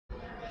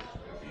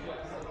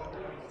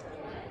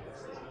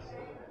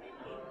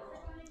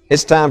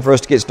It's time for us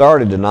to get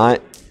started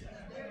tonight.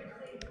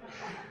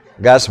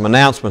 Got some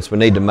announcements we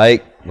need to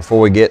make before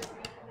we get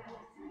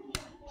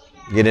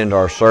into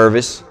our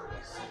service.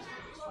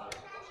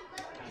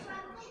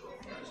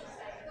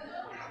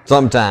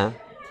 Sometime.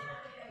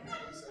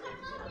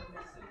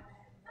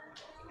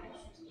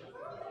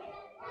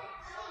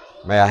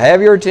 May I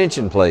have your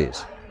attention,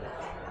 please?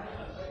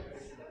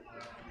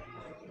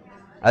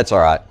 That's all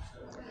right.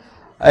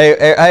 Hey,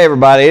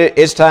 everybody!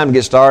 It's time to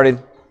get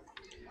started.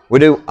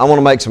 I want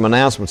to make some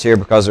announcements here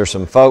because there's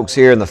some folks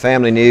here in the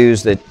family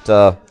news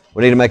that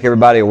we need to make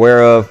everybody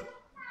aware of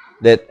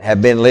that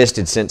have been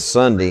listed since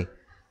Sunday.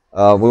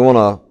 We want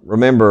to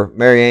remember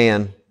Mary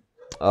Ann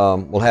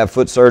will have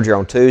foot surgery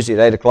on Tuesday at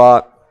 8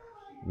 o'clock.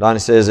 Donnie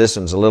says this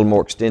one's a little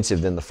more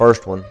extensive than the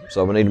first one,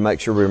 so we need to make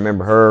sure we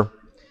remember her.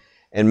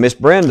 And Miss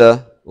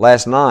Brenda,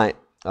 last night,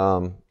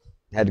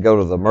 had to go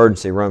to the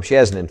emergency room. She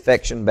has an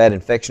infection, bad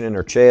infection in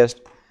her chest.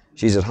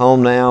 She's at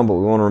home now, but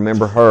we want to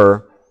remember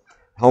her.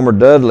 Homer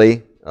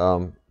Dudley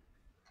and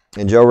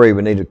Joe Reed,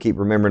 we need to keep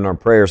remembering our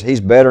prayers.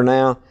 He's better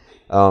now.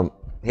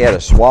 He had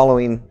a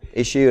swallowing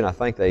issue, and I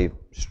think I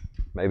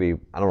don't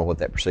know what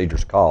that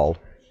procedure's called.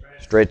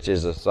 Stretch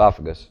his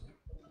esophagus.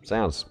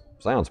 Sounds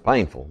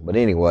painful, but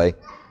anyway.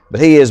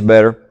 But he is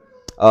better.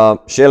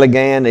 Shelley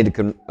Gann, need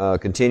to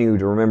continue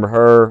to remember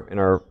her in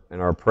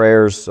our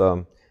prayers.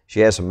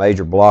 She has some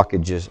major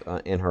blockages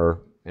in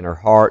her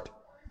heart.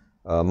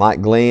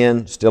 Mike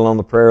Glenn, still on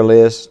the prayer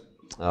list.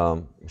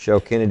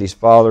 Michelle Kennedy's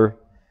father,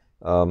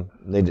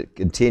 need to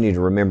continue to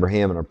remember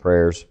him in our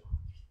prayers.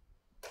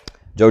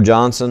 Joe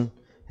Johnson,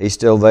 he's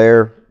still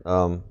there.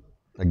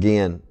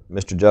 Again,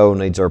 Mr. Joe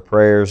needs our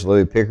prayers.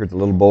 Louis Pickard, the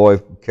little boy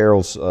from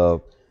Carroll's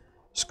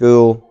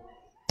school,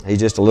 he's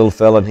just a little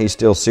fella and he's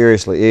still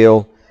seriously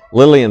ill.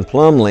 Lillian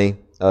Plumley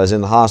is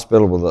in the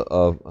hospital with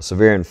a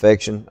severe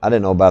infection. I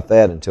didn't know about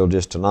that until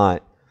just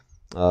tonight.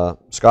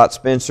 Scott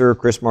Spencer,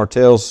 Chris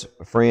Martell's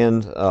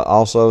friend,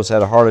 also has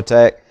had a heart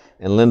attack.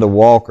 And Linda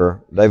Walker,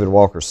 David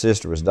Walker's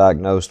sister, was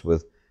diagnosed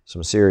with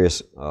some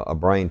serious a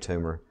brain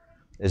tumor.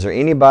 Is there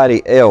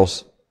anybody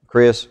else,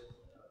 Chris?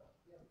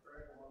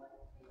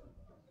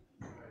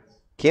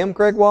 Kim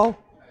Craigwald?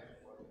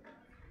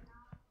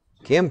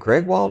 Kim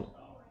Craigwald?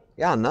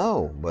 Yeah, I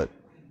know, but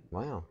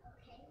wow.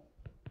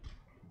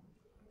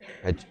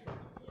 I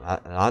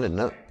didn't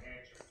know.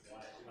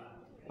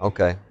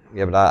 Okay.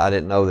 Yeah, but I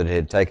didn't know that it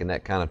had taken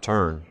that kind of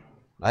turn.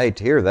 I hate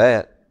to hear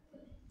that.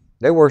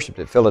 They worshipped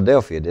at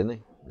Philadelphia, didn't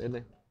they? Didn't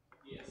they?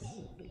 Yes.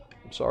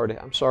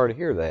 I'm sorry to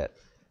hear that.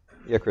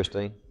 Yeah,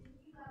 Christine.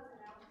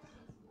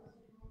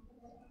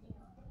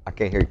 I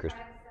can't hear you,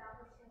 Christine.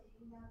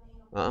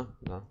 No.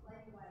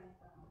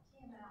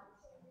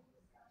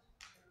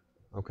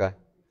 Okay.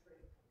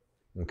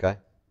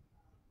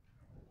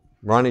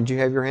 Ronnie, did you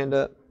have your hand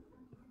up?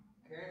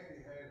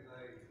 Kathy has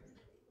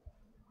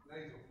a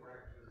nasal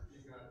fracture. She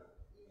got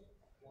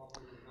what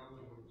we would know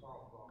as a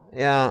softball.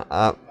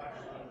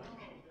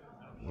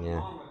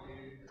 Yeah.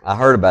 I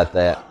heard about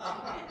that.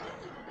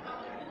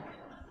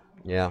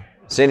 Yeah.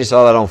 Cindy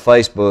saw that on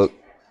Facebook.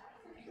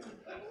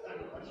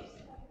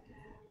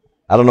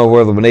 I don't know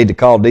whether we need to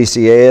call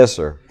DCS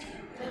or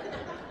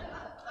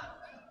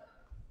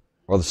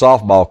the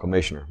softball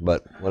commissioner,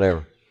 but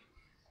whatever.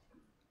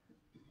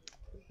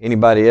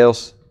 Anybody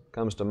else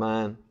comes to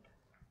mind?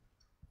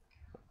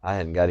 I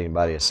hadn't got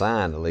anybody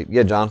assigned to leave.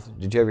 Yeah, Jonathan,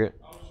 did you have your...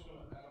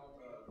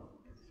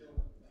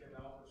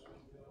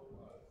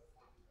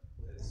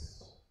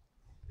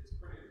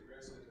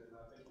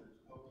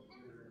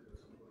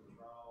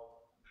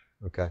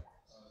 Okay.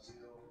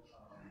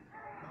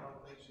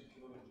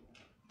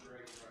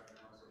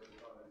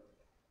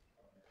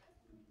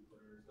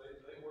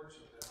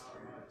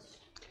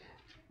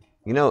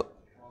 You know,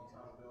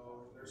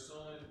 their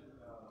son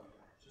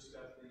just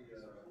got the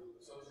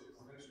associate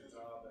commissioner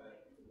job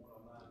at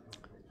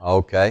 109.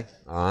 Okay,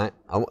 all right.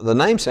 The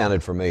name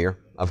sounded familiar.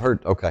 I've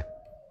heard. Okay,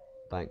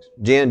 thanks.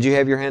 Jen, did you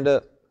have your hand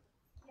up?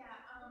 Yeah,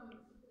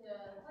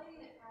 the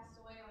lady that passed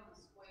away on the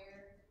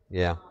square.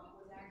 Yeah.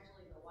 Was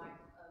actually the wife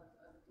of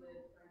a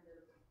good friend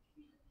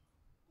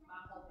of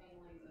my whole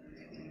family's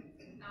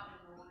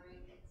out in Nori.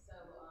 So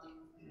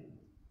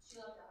she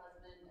left a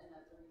husband and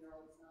a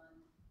 3-year-old son.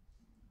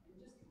 And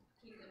just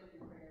keep them in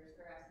your prayers.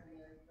 They're asking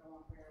me to go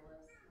on prayer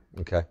list.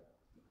 Okay.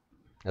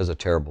 That was a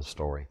terrible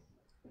story.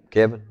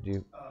 Kevin, do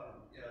you?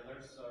 Yeah,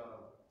 there's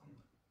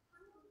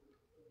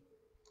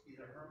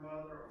either her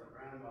mother or the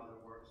grandmother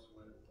works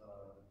with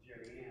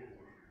Jerry Ann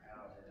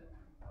out at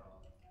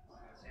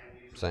San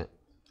Houston.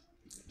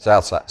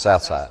 South side.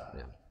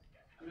 Yeah.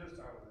 I'm going to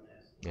start with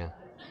this. Yeah.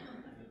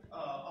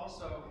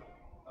 Also,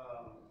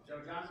 Joe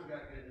Johnson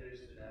got good news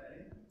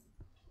today.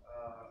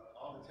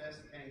 All the tests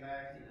that came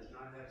back, he does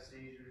not have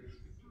seizures.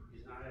 He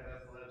does not have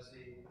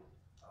epilepsy.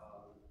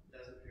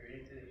 Doesn't appear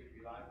anything that could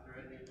be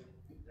life-threatening.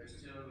 They're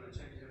still going to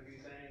change a few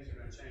things. They're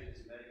going to change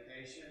his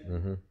medication.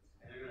 Mm-hmm.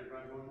 And they're going to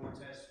run one more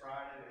test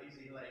Friday, but he's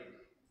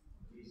elated.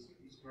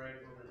 He's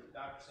grateful. The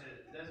doctor said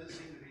it doesn't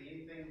seem to be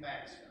anything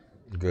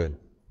backstabbing. Good.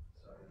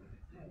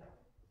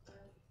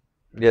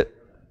 Yeah,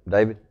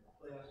 David?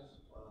 I just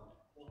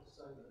want to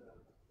say that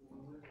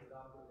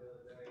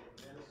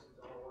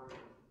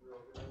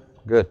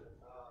Good.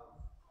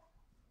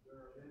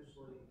 They're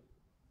eventually,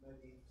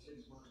 maybe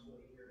 6 months to a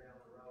year down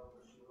the road,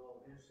 but she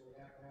will eventually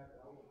have to have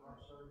the open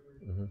heart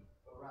surgery.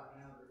 But right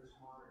now, they're just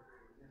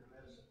monitoring, and the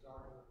medicines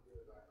are doing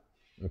good right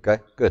now. Okay,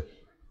 good.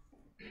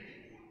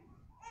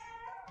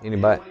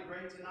 Anybody? It went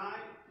great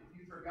tonight. If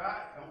you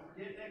forgot, don't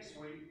forget next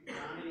week.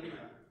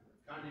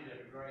 Connie did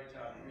a great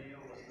job. The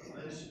meal was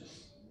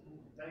delicious.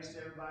 Thanks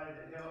to everybody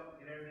that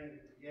helped get everything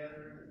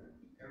together, and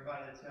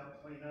everybody that's helped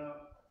clean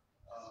up.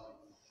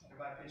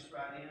 Everybody pitched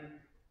right in.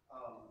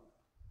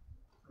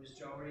 Miss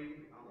Jo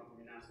Reed, I don't know if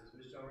we announced this,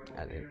 Miss Jo Reed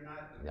won't be here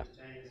tonight, but Yeah. Miss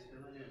Jane is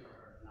filling in for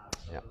her tonight.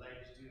 So Yeah. the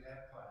ladies do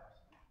have class.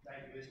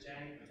 Thank you, Miss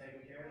Jane, for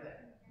taking care of that.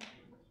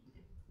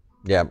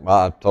 Yeah,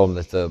 well, I told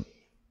them that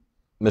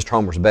Mr.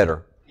 Homer's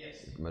better.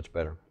 Yes. Much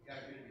better. Got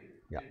a good view.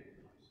 Yeah. Good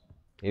news.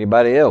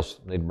 Anybody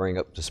else need to bring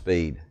up to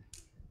speed?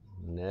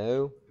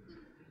 No.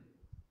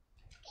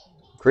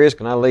 Chris,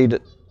 can I lean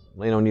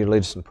on you to lead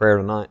us in prayer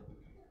tonight?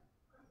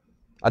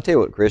 I tell you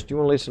what, Chris, do you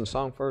want to lead us in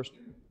song first?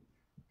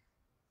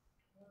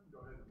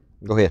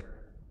 Go ahead.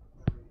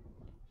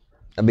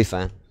 That'd be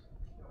fine.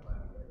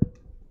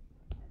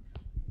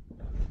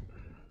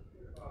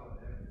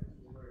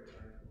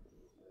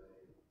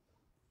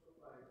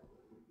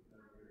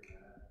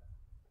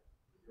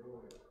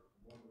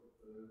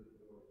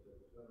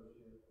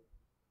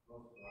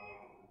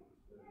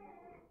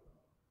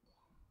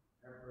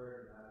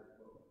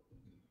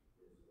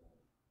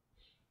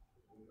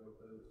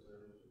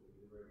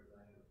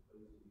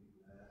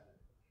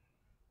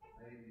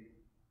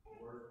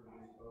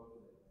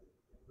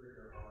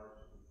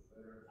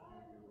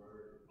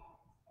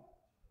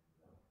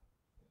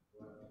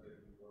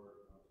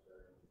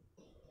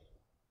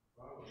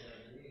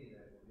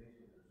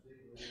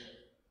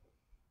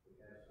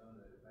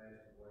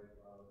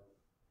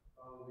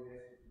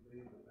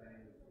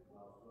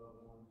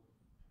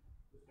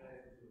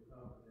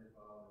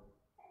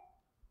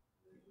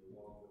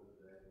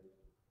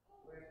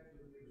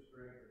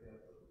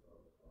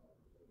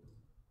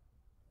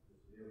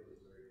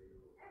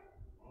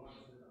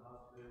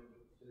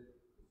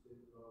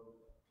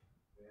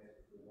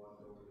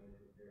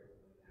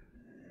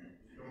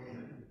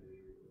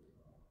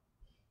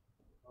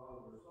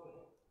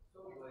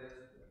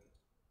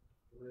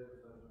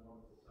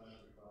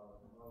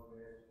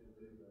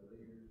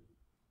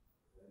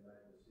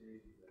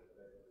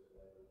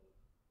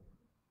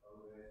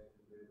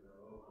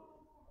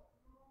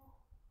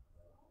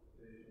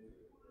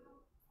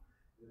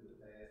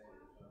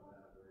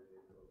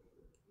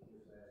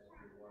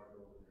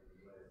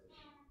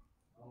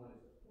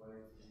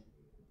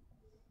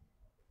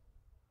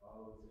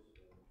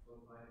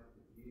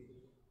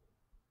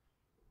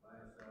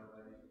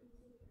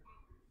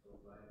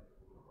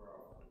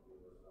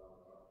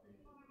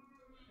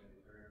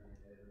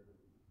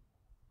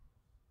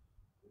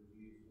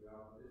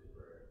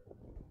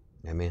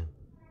 Amen.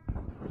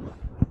 You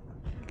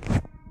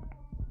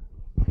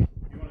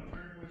want to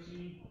turn with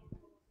me?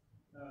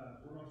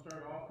 We're going to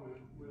start off with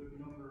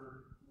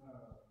number,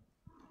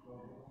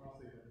 I'll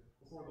say it.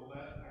 Before the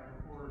lesson,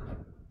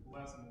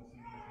 we'll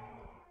sing this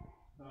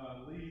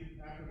one. Lee,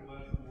 after the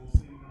lesson, we'll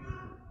sing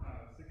number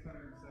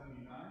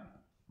 679.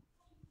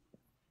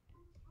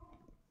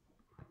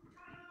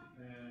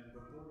 And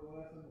before the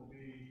lesson will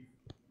be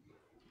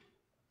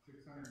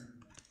 659.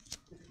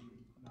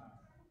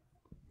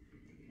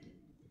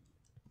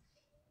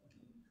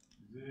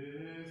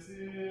 This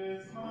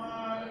is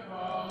my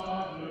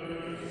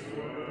Father's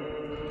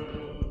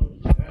world,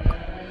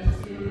 and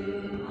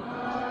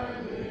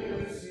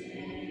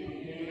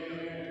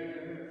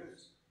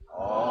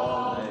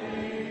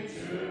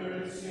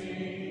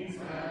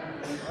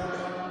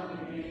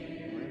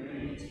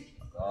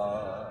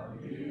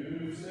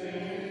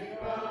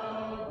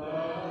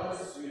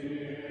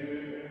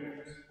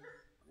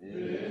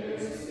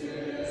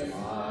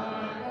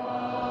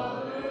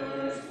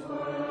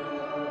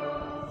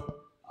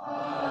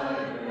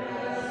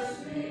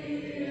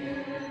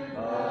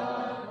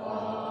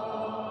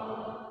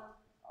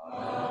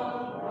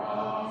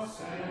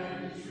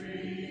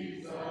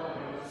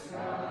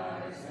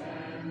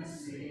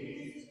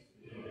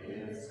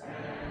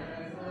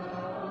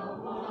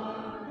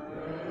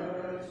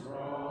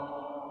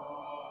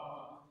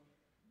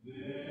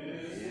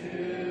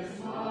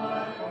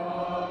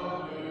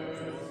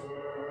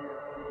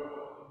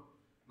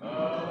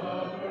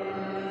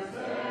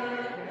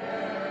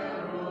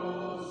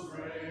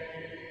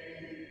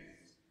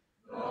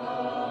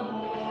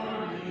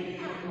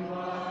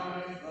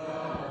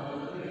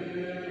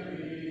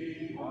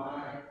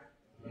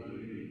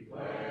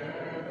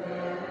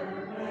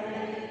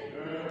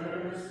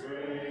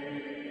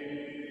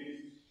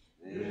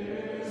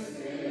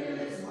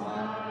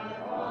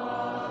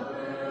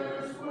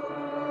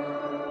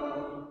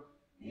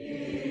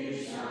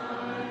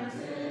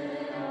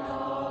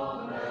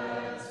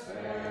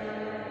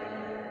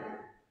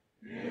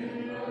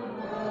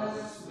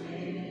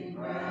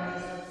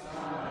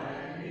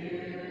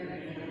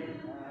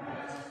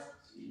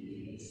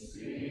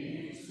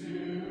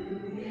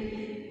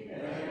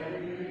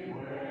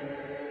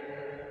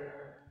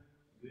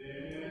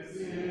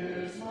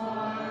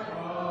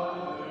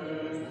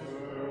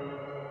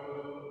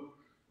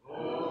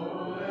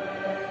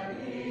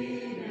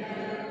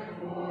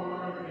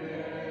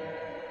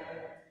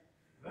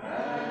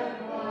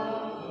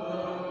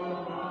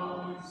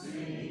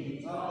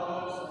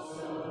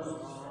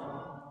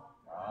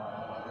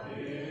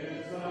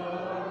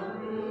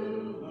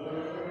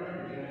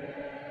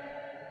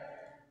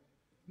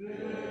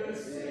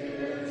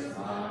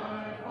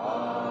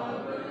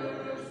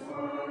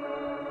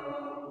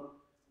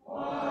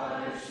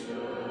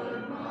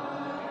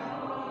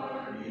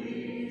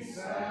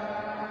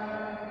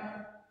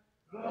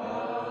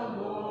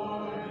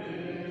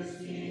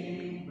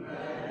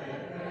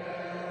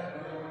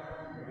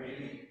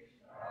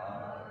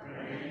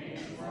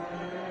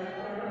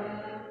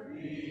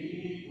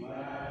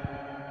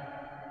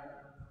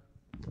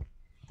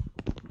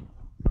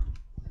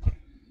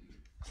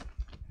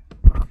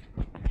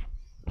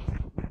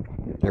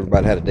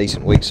Everybody had a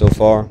decent week so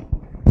far?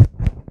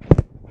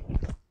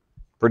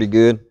 Pretty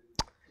good?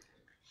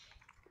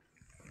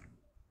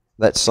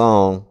 That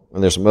song,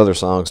 and there's some other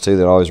songs too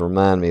that always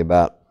remind me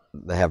about,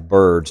 they have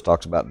birds,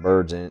 talks about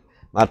birds in it.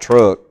 My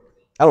truck,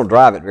 I don't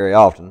drive it very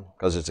often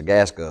because it's a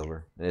gas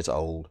guzzler and it's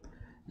old.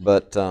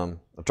 But I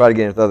tried to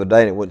get it the other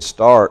day and it wouldn't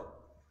start.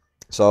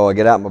 So I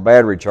get out my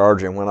battery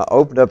charger, and when I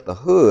opened up the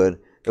hood,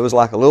 it was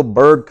like a little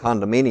bird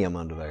condominium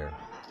under there.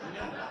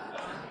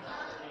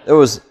 There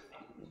was,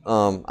 I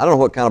don't know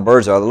what kind of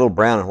birds they are, the little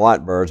brown and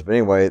white birds, but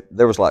anyway,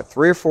 there was like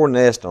 3 or 4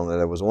 nests on there.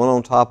 There was one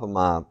on top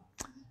of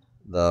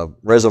the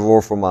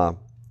reservoir for my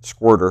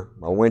squirter,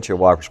 my windshield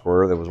wiper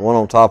squirter. There was one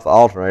on top of the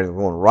alternator, there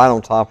was one right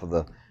on top of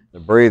the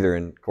breather,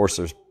 and of course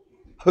there's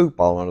poop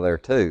all under there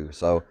too.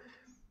 So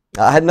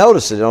I had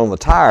noticed it on the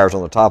tires,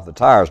 on the top of the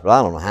tires, but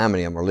I don't know how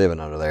many of them are living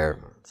under there.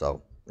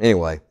 So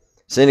anyway,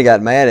 Cindy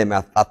got mad at me.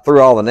 I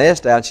threw all the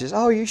nest out. She says,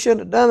 "Oh, you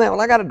shouldn't have done that."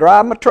 Well, I got to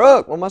drive my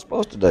truck. What am I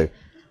supposed to do?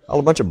 All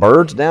a bunch of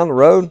birds down the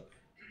road?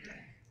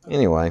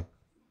 Anyway,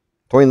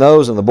 between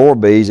those and the boar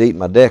bees eating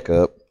my deck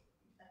up,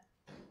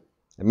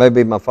 it may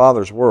be my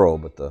father's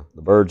world, but the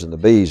birds and the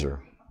bees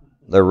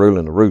they're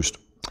ruling the roost.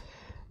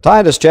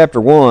 Titus chapter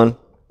 1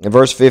 and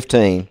verse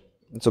 15.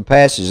 It's a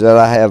passage that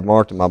I have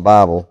marked in my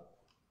Bible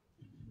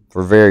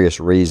for various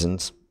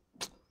reasons.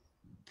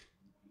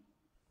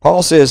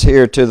 Paul says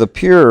here, "To the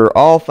pure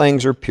all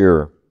things are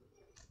pure,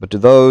 but to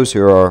those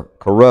who are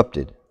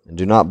corrupted and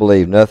do not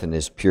believe nothing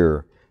is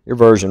pure." Your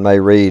version may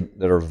read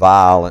that are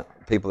vile,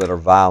 people that are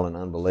vile and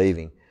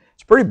unbelieving.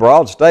 It's a pretty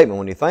broad statement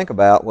when you think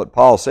about what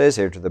Paul says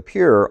here. To the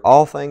pure,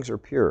 all things are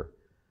pure.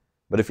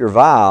 But if you're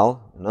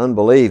vile and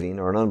unbelieving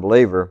or an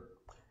unbeliever,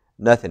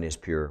 nothing is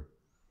pure.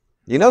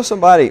 You know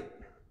somebody,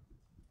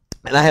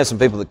 and I have some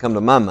people that come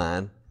to my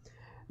mind,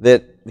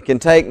 that can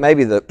take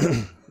maybe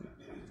the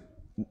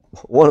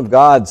one of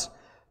God's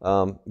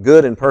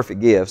good and perfect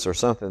gifts or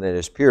something that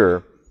is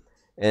pure,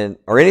 and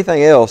or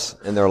anything else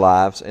in their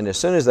lives, and as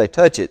soon as they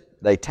touch it,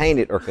 they taint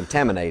it or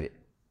contaminate it.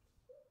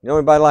 You know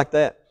anybody like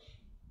that?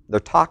 They're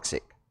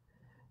toxic.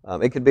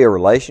 It could be a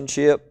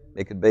relationship.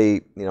 It could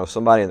be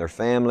somebody in their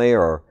family,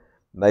 or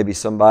maybe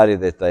somebody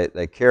that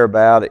they care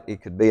about.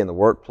 It could be in the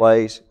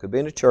workplace. It could be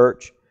in the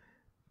church.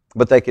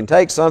 But they can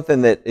take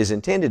something that is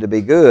intended to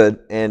be good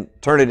and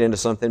turn it into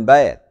something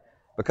bad.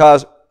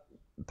 Because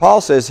Paul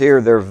says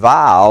here they're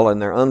vile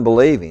and they're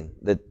unbelieving,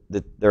 that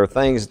there are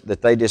things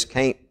that they just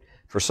can't,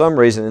 for some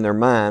reason in their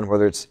mind,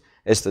 whether it's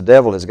the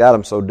devil has got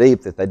them so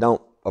deep that they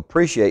don't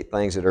appreciate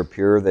things that are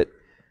pure, that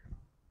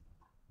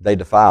they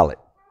defile it.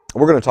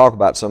 We're going to talk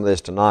about some of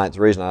this tonight.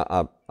 The reason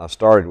I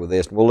started with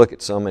this, we'll look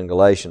at some in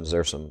Galatians.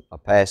 There's a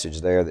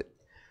passage there that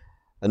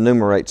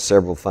enumerates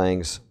several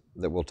things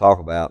that we'll talk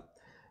about.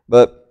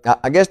 But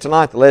I guess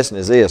tonight the lesson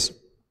is this.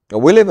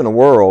 We live in a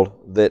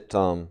world that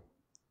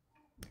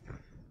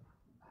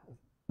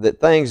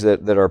things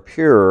that are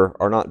pure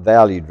are not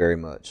valued very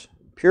much.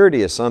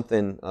 Purity is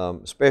something,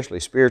 especially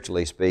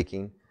spiritually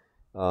speaking,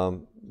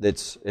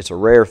 it's a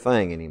rare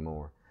thing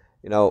anymore.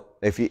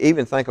 If you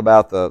even think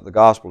about the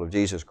gospel of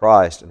Jesus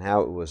Christ and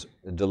how it was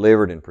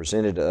delivered and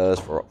presented to us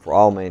for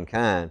all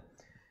mankind,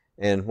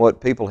 and what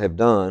people have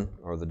done,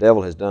 or the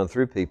devil has done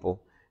through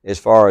people, as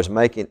far as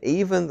making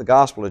even the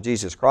gospel of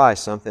Jesus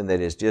Christ something that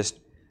is just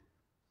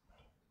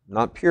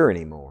not pure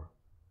anymore.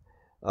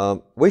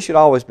 We should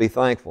always be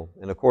thankful,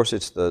 and of course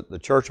it's the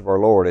church of our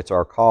Lord, it's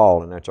our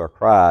call and that's our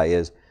cry,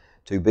 is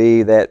to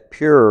be that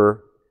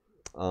pure,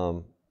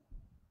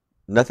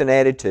 nothing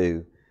added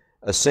to,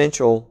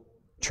 essential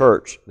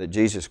church that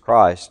Jesus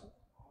Christ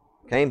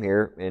came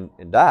here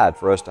and died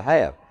for us to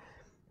have.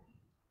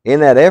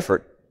 In that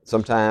effort,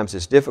 sometimes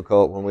it's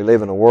difficult when we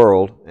live in a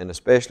world, and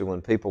especially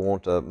when people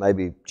want to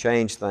maybe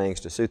change things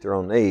to suit their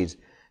own needs,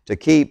 to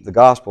keep the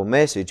gospel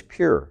message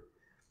pure.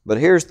 But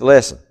here's the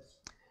lesson.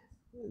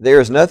 There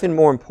is nothing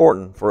more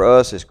important for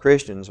us as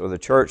Christians or the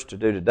church to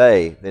do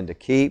today than to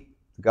keep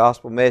the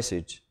gospel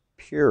message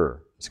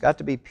pure. It's got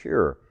to be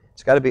pure.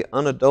 It's got to be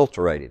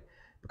unadulterated.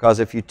 Because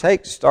if you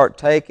start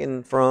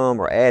taking from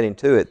or adding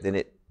to it, then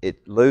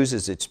it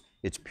loses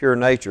its pure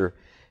nature,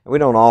 and we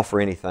don't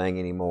offer anything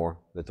anymore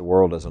that the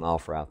world doesn't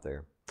offer out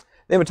there.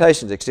 The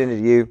invitation is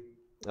extended to you.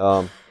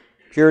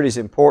 Purity is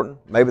important.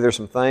 Maybe there's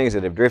some things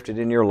that have drifted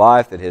in your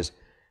life that has,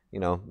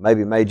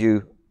 maybe made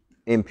you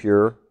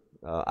impure.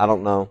 I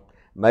don't know.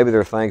 Maybe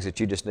there are things that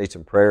you just need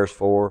some prayers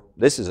for.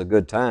 This is a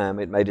good time.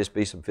 It may just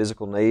be some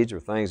physical needs or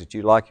things that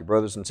you'd like your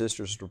brothers and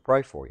sisters to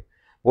pray for you.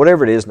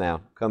 Whatever it is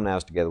now, come now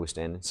as together we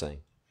stand and sing.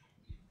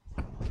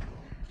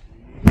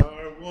 We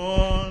are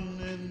one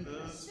in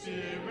the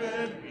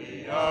Spirit,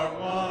 we are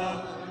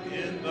one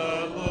in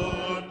the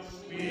Lord,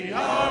 we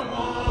are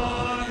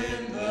one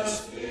in the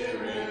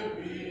Spirit,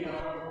 we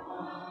are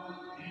one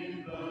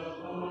in the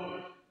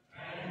Lord,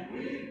 and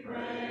we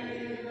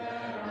pray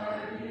that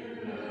our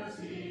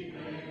unity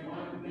may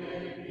one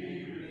day be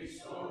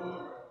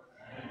restored,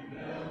 and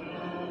they'll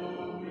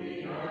know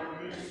we are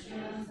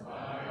Christians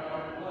by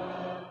our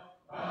love,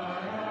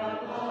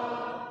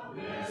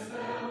 yes,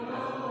 they'll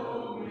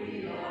know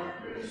we are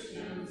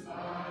Christians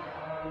by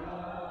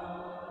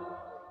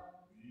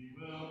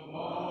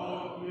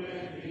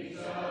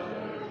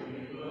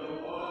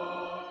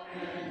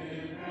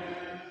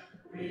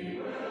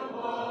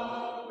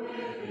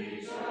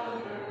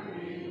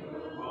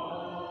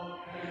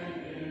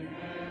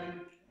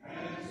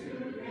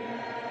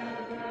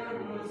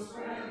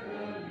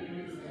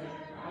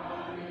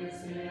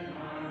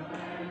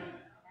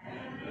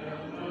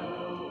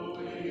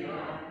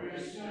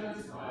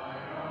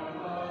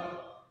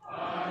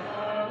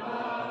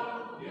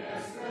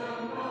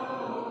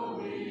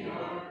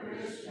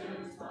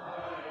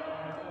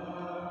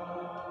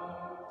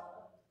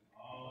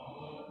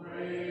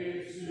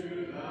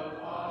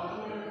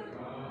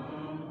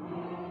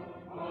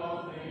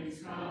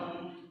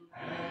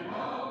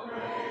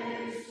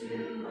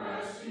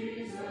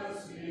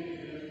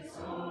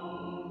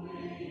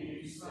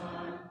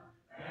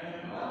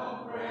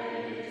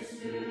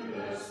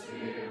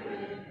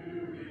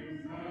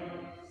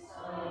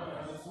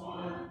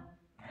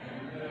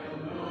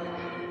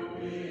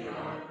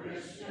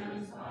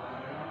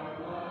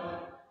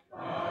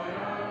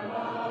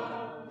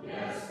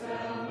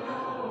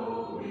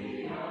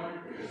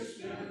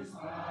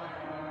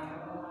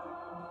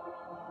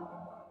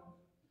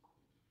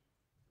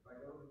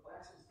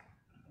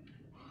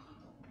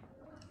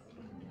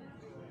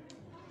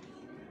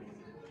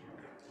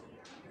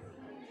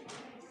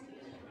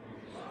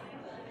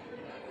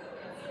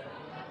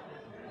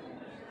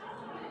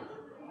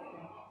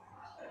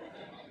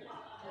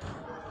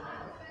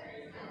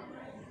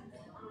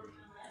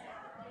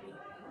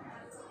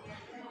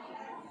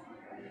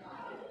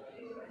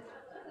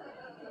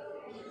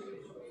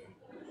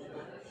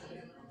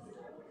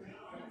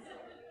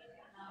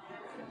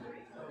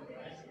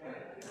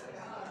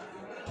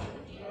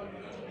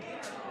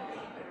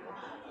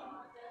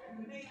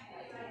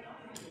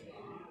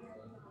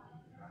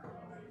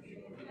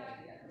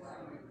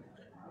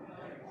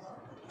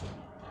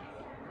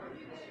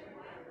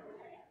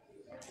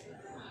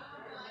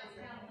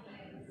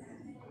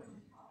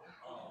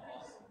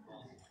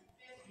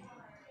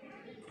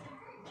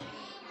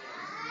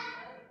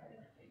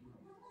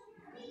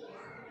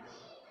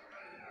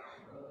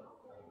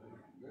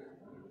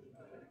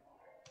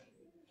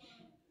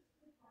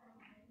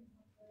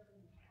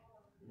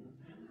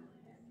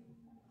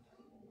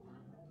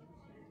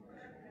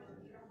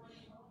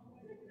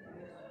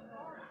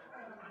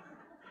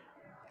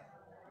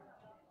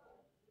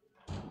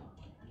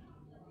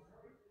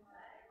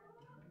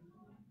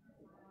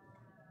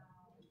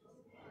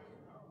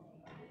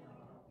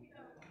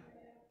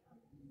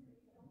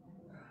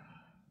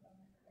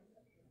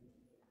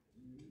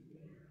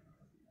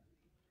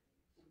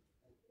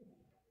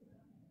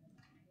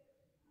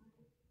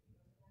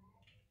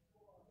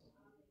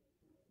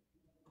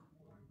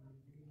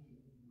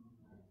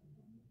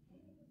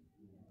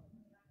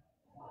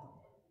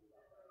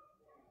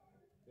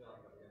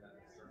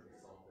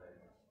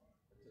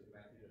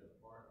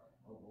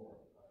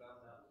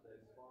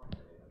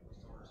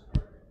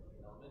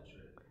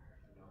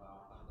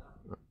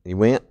You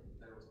went?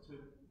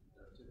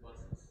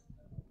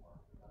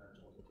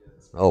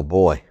 Oh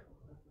boy.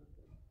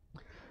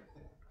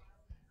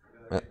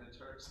 It's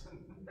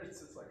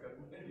like a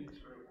mini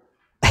troop.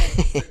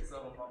 6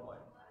 of them, I'm like,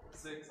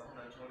 6,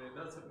 120, it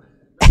doesn't.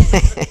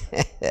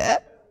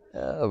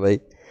 I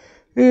mean,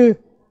 yeah.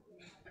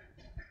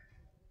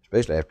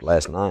 Especially after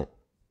last night.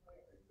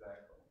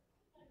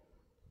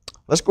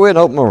 Let's go ahead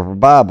and open our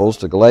Bibles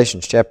to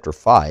Galatians chapter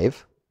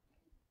 5.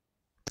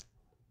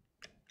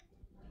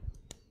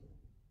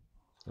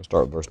 I'll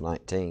start with verse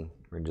 19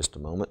 in just a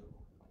moment.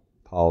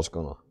 Paul's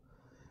going to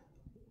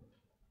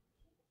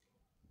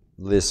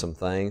list some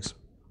things.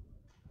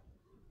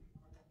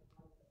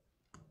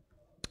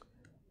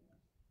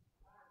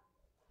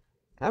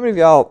 How many of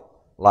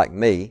y'all, like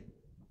me,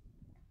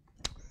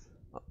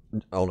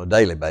 on a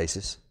daily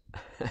basis,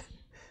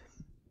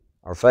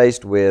 are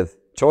faced with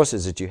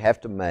choices that you have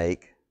to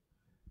make?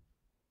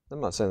 I'm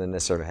not saying they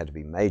necessarily have to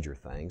be major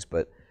things,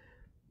 but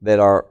that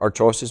are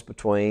choices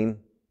between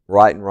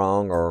right and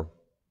wrong or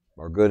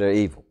good or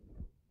evil.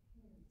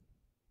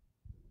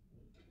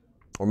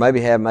 Or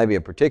maybe have a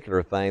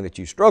particular thing that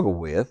you struggle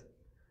with,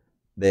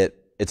 that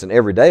it's an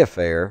everyday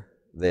affair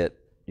that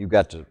you've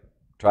got to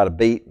try to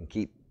beat and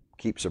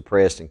keep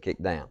suppressed and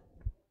kicked down.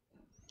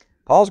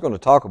 Paul's going to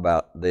talk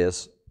about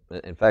this.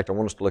 In fact, I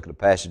want us to look at a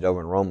passage over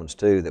in Romans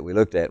 2 that we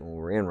looked at when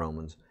we were in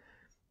Romans.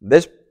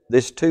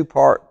 This two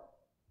parts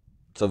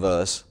of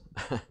us,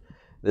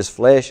 this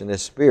flesh and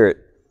this spirit,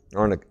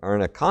 are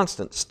in a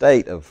constant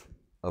state of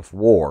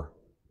war.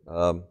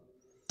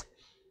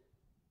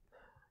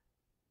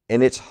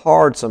 And it's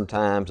hard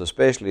sometimes,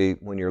 especially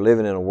when you're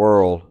living in a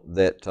world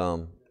that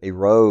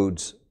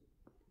erodes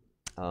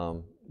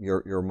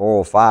your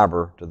moral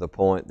fiber to the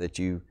point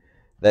that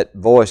that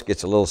voice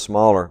gets a little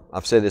smaller.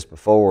 I've said this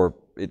before.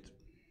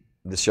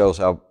 This shows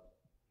how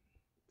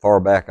far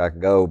back I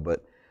can go,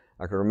 but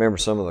I can remember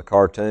some of the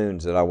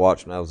cartoons that I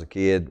watched when I was a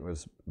kid. It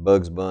was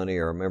Bugs Bunny,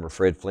 or I remember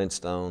Fred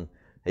Flintstone.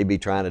 He'd be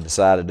trying to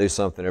decide to do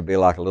something. There'd be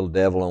like a little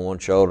devil on one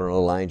shoulder and a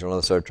little angel on the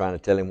other side trying to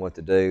tell him what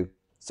to do.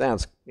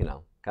 Sounds,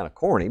 kind of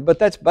corny, but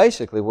that's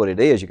basically what it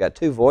is. You got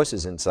two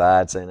voices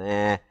inside saying,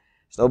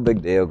 it's no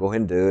big deal, go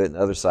ahead and do it, and the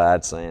other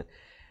side saying.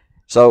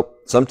 So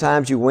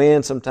sometimes you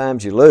win,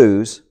 sometimes you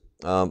lose,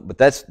 but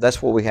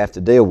that's what we have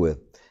to deal with.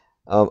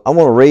 I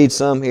want to read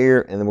some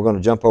here, and then we're going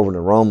to jump over to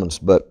Romans.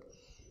 But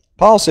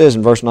Paul says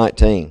in verse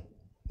 19,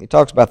 he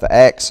talks about the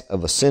acts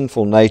of a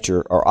sinful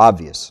nature are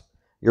obvious.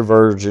 Your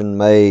version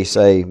may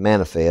say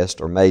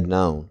manifest or made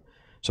known.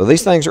 So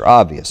these things are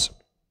obvious,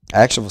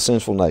 acts of a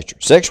sinful nature.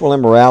 Sexual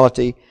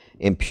immorality,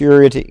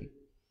 impurity,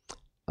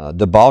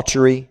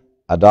 debauchery,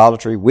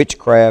 idolatry,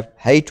 witchcraft,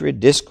 hatred,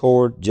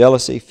 discord,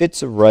 jealousy,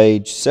 fits of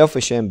rage,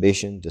 selfish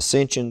ambition,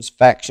 dissensions,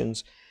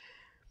 factions,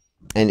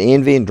 and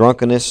envy and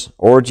drunkenness,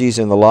 orgies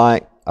and the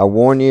like. I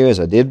warn you, as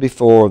I did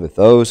before, that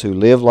those who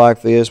live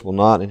like this will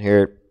not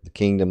inherit the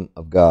kingdom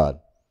of God.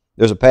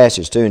 There's a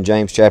passage too in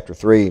James chapter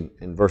 3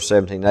 in verse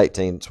 17 and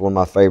 18. It's one of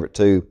my favorite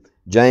too.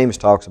 James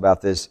talks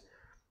about this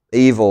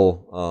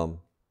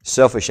evil,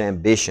 selfish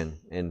ambition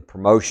and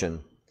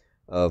promotion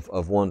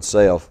of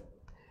oneself,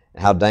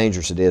 and how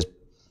dangerous it is.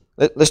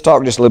 Let's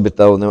talk just a little bit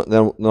though, and then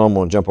I'm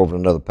going to jump over to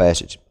another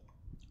passage.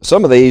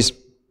 Some of these,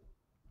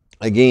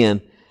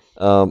 again,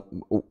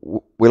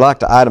 we like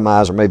to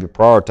itemize or maybe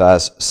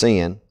prioritize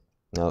sin.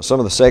 Some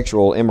of the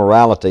sexual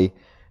immorality,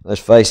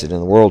 let's face it, in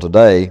the world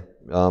today,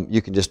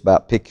 you can just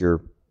about pick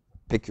your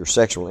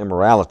sexual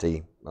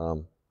immorality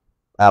out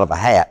of a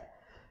hat.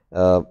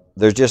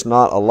 There's just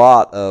not a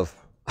lot of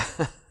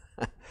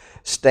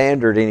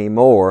standard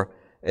anymore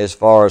as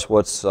far as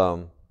what's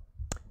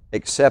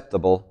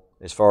acceptable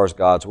as far as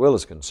God's will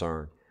is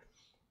concerned.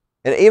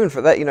 And even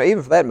for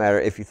that matter,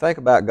 if you think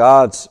about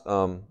God's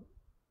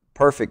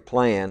perfect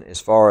plan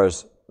as far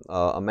as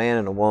a man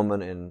and a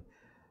woman and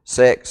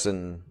sex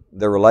and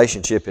their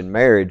relationship in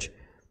marriage,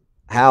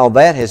 how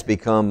that has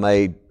become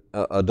made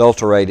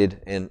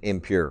adulterated and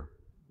impure.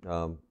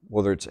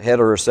 Whether it's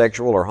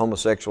heterosexual or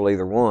homosexual,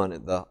 either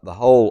one, the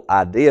whole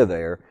idea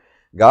there,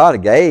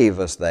 God gave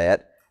us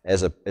that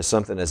as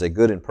something, as a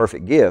good and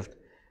perfect gift.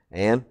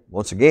 And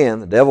once again,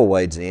 the devil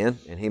wades in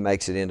and he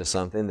makes it into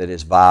something that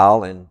is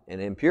vile and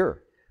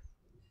impure.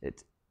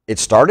 It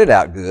started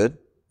out good,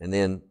 and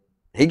then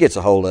he gets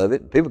a hold of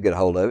it, and people get a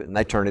hold of it, and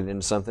they turn it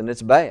into something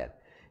that's bad.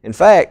 In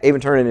fact,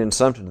 even turn it into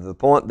something to the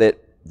point that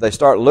they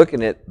start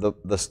looking at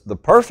the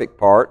perfect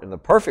part and the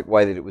perfect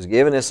way that it was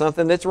given as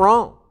something that's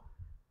wrong.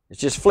 It's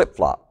just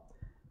flip-flop.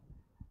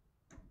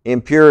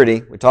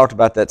 Impurity, we talked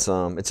about that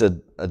some. It's a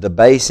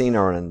debasing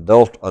or an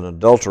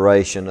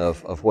adulteration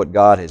of what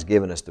God has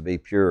given us to be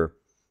pure.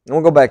 And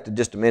we'll go back to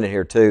just a minute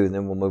here too, and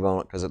then we'll move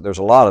on, because there's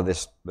a lot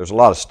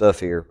of stuff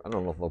here. I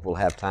don't know if we'll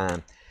have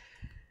time.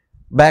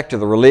 Back to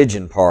the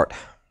religion part.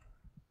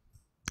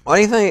 Why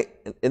do you think,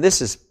 and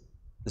it's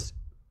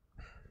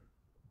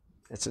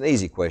an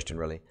easy question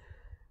really,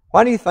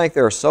 why do you think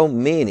there are so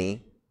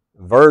many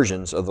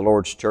versions of the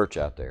Lord's church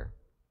out there?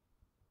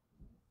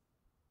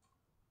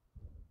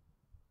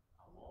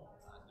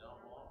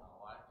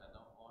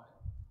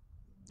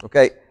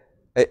 Okay,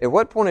 At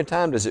what point in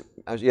time does it?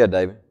 Yeah,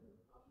 David.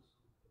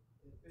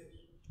 If it's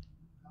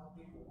how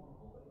people want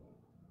to believe.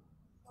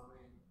 I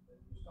mean,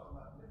 you're talking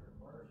about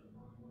different versions.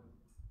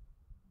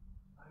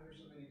 I hear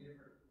so many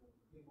different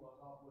people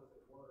I talk with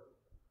at work.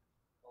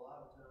 A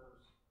lot of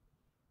times,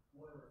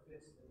 whatever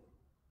fits them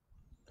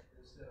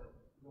instead of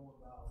going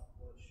by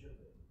what it should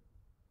be.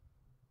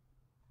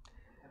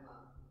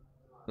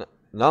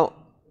 No.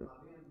 Am I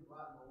being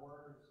right in my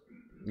words?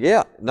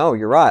 Yeah, no,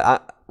 you're right.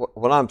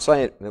 What I'm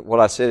saying, what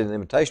I said in the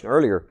invitation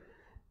earlier,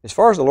 as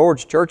far as the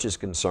Lord's church is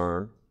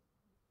concerned,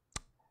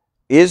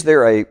 is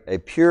there a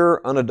pure,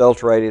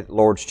 unadulterated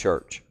Lord's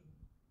church?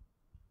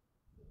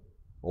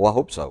 Well, I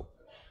hope so.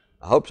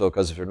 I hope so,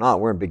 because if they're not,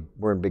 we're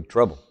in big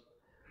trouble.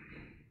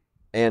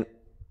 And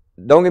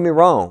don't get me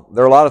wrong,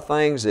 there are a lot of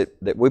things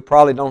that we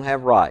probably don't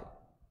have right,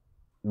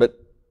 but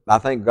I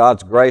think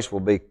God's grace will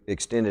be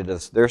extended to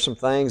us. There's some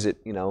things that,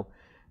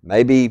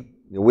 maybe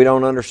we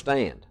don't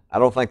understand. I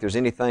don't think there's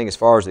anything as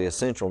far as the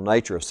essential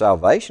nature of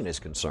salvation is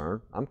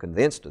concerned. I'm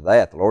convinced of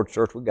that. The Lord's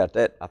church, we got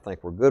that. I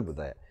think we're good with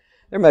that.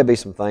 There may be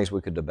some things we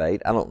could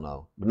debate. I don't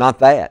know. But not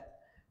that.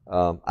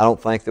 I don't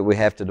think that we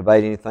have to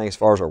debate anything as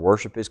far as our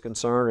worship is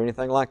concerned or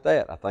anything like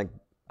that. I think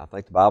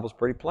the Bible's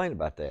pretty plain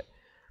about that.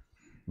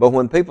 But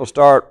when people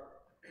start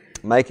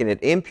making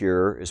it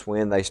impure is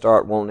when they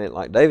start wanting it,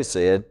 like David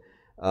said,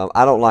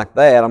 I don't like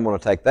that, I'm going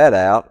to take that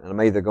out, and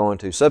I'm either going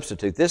to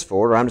substitute this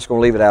for it, or I'm just going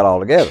to leave it out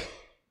altogether.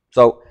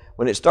 So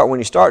when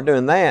you start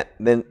doing that,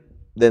 then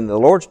the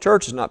Lord's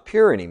church is not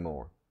pure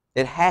anymore.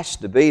 It has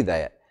to be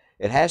that.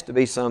 It has to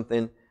be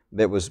something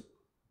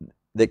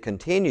that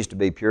continues to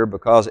be pure,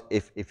 because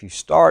if you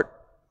start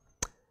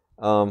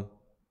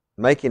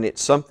making it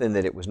something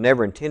that it was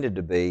never intended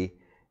to be,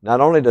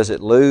 not only does it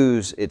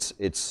lose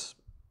its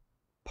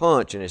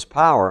punch and its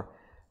power,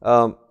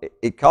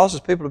 it causes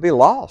people to be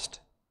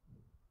lost.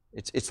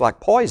 It's like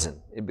poison.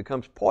 It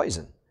becomes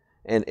poison.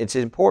 And it's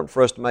important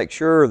for us to make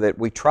sure that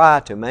we try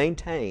to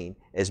maintain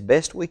as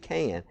best we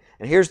can.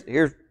 And here's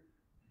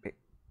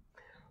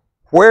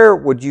where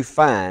would you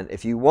find,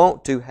 if you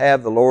want to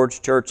have the Lord's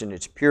church in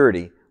its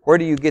purity, where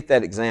do you get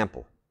that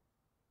example?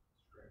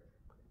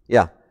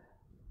 Yeah.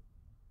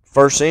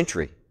 First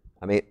century.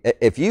 I mean,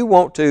 if you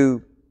want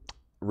to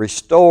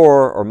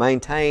restore or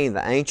maintain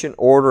the ancient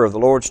order of the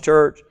Lord's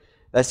church,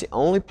 that's the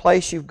only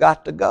place you've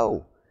got to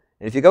go.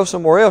 And if you go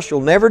somewhere else,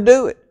 you'll never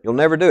do it. You'll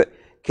never do it.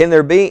 Can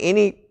there be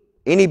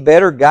any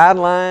better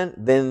guideline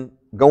than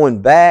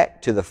going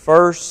back to the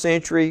first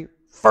century,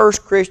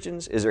 first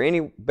Christians? Is there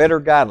any better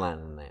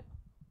guideline than that?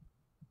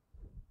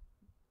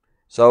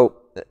 So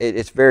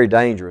it's very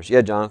dangerous.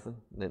 Yeah, Jonathan?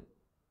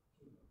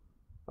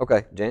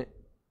 Okay, Janet?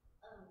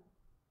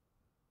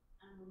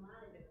 I'm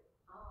reminded of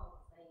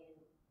Paul saying,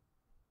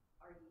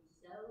 are you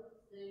so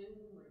soon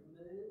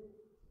removed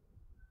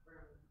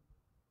from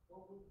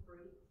what we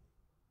preach?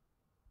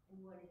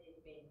 And what has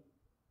it been,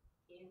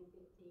 10,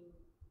 15?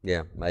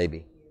 Yeah,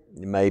 maybe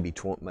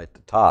 20 at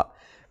the top.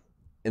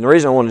 And the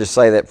reason I want to just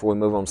say that before we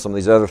move on to some of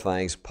these other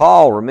things,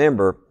 Paul,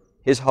 remember,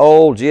 his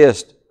whole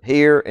gist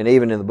here and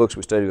even in the books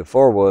we studied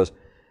before was,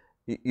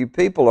 you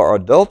people are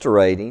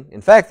adulterating.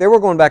 In fact, they were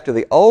going back to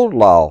the old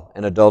law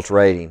and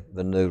adulterating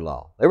the new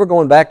law. They were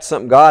going back to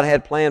something God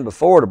had planned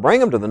before to bring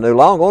them to the new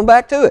law and going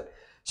back to it.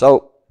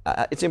 So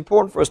it's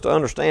important for us to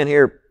understand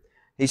here,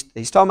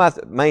 he's talking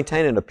about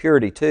maintaining a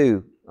purity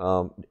too,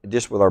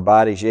 just with our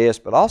bodies, yes,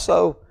 but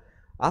also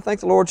I think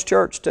the Lord's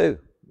church too.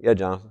 Yeah,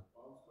 Jonathan? I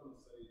was going to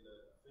say that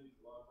I think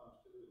a lot of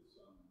times too, it's,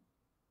 I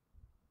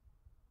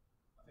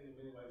think in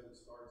many ways it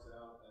starts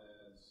out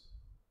as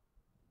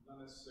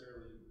not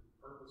necessarily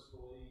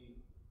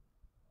purposefully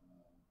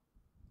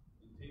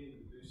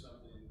intending to do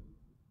something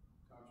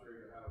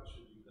contrary to how it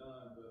should be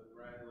done, but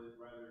rather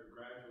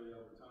gradually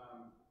over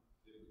time,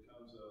 it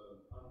becomes an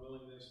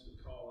unwillingness to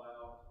call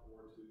out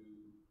or to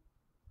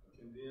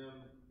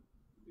condemn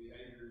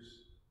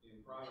behaviors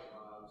in private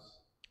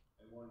lives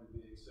and wanting to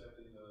be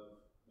accepting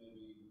of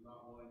maybe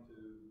not wanting to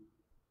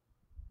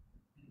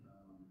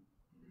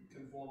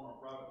conform our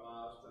private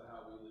lives to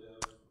how we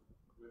live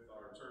with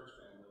our church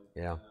family.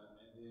 Yeah.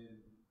 And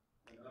then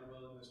an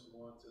unwillingness to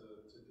want to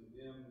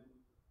condemn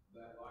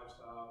that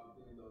lifestyle,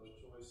 condemn those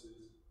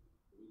choices.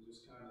 We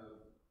just kind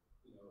of,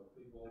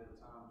 people over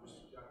time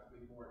just got to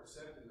be more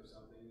accepting of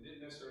something. You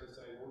didn't necessarily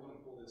say, we're going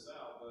to pull this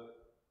out, but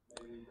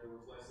maybe there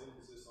was less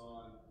emphasis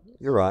on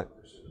You're right.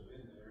 there should have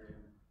been there.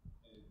 And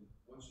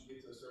once you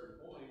get to a certain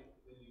point,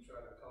 then you try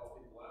to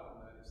call people out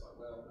on that. It's like,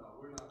 well, no,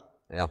 we're not.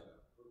 Yeah.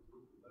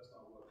 That's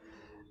not what we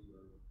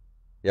believe.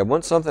 Yeah,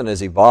 once something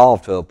has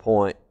evolved to a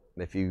point,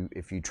 if you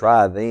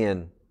try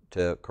then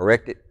to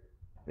correct it,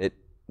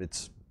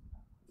 it's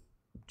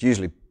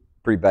usually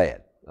pretty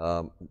bad.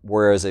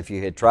 Whereas if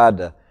you had tried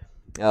to,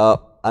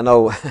 I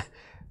know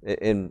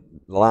in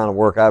the line of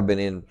work I've been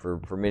in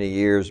for many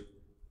years,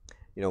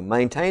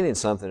 maintaining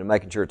something and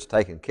making sure it's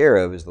taken care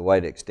of is the way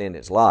to extend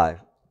its life.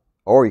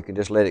 Or you can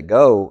just let it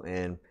go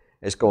and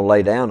it's going to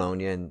lay down on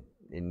you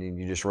and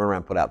you just run around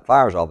and put out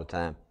fires all the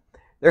time.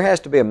 There has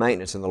to be a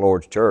maintenance in the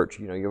Lord's church.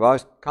 You've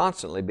always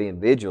constantly being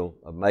vigilant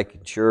of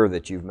making sure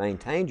that you've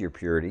maintained your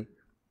purity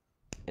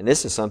And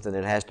this is something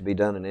that has to be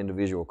done in an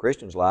individual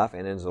Christian's life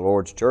and in the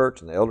Lord's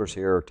church, and the elders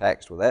here are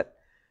taxed with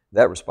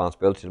that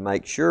responsibility to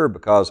make sure,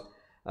 because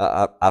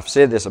I've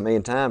said this a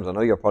million times. I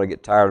know you'll probably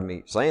get tired of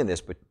me saying this,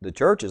 but the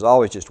church is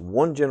always just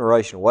one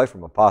generation away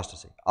from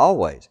apostasy.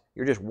 Always.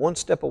 You're just one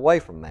step away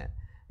from that.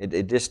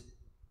 It's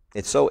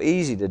so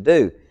easy to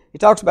do. He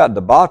talks about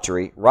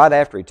debauchery right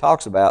after he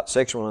talks about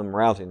sexual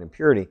immorality and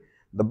impurity.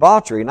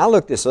 Debauchery, and I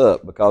looked this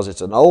up because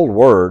it's an old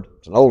word,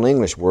 it's an old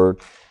English word,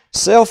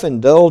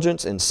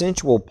 self-indulgence and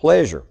sensual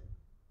pleasure.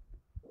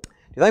 Do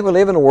you think we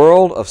live in a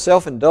world of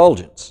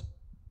self-indulgence?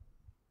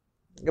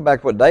 Go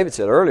back to what David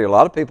said earlier. A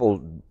lot of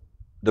people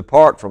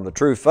depart from the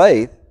true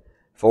faith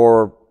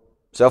for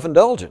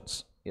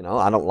self-indulgence. You know,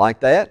 I don't like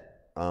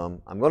that.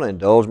 I'm going to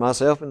indulge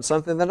myself in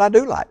something that I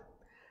do like.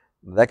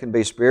 That can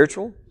be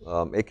spiritual.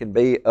 It can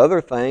be other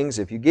things.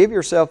 If you give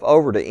yourself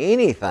over to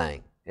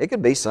anything, it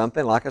could be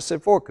something, like I said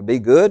before, it could be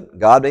good.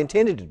 God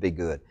intended it to be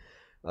good.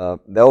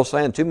 The old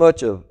saying, too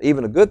much of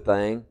even a good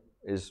thing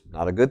is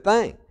not a good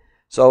thing.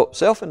 So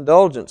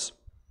self-indulgence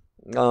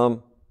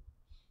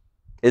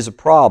is a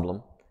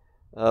problem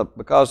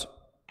because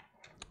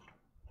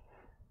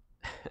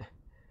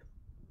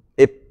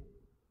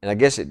and I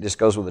guess it just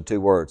goes with the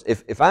two words.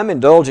 If I'm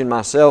indulging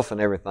myself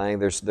and everything,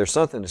 there's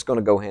something that's going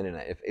to go hand in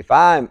hand. If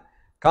I'm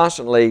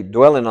constantly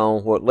dwelling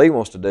on what Lee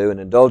wants to do and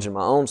indulging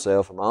my own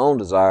self and my own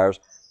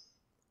desires,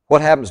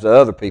 what happens to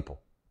other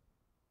people?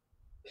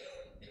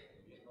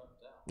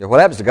 What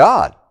happens to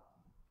God?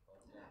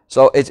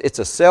 So it's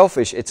a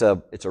selfish, it's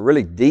a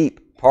really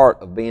deep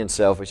part of being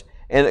selfish.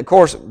 And of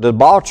course,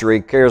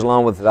 debauchery carries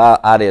along with the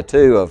idea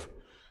too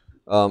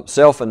of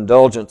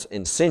self-indulgence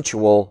in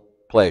sensual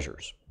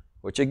pleasures,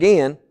 which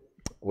again,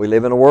 we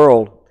live in a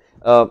world,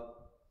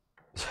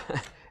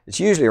 it's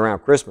usually around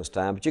Christmas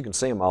time, but you can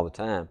see them all the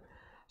time.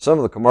 Some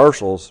of the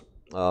commercials,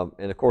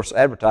 and of course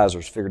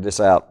advertisers figured this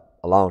out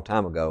a long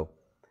time ago.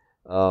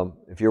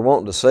 If you're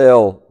wanting to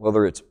sell,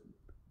 whether it's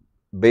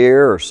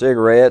beer or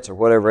cigarettes or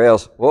whatever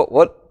else,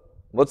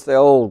 what's the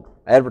old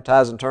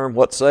advertising term?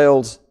 What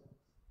sells?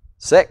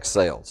 Sex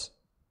sells.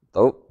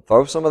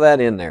 Throw some of that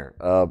in there.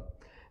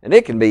 And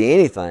it can be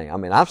anything. I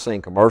mean, I've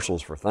seen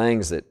commercials for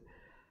things that,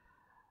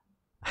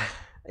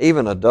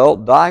 even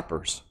adult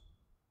diapers,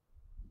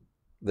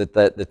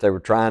 that they were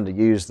trying to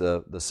use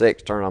the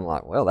sex term. I'm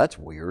like, well, that's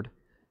weird.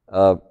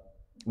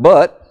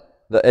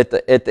 But at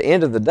the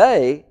end of the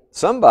day,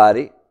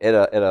 somebody at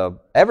a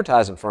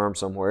advertising firm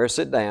somewhere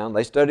sit down,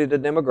 they study the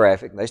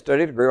demographic, they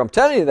study the group. I'm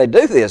telling you, they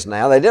do this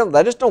now. They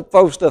just don't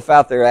throw stuff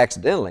out there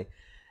accidentally.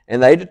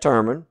 And they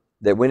determine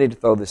that we need to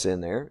throw this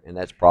in there, and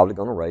that's probably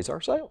going to raise our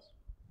sales.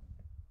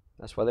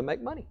 That's why they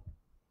make money.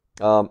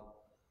 Some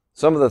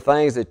of the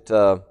things that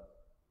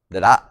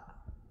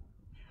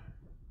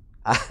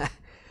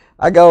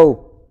I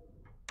go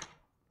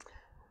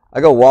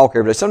walk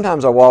every day.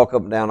 Sometimes I walk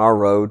up and down our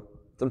road.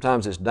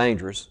 Sometimes it's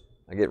dangerous.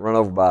 I get run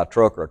over by a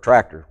truck or a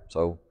tractor,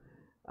 so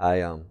I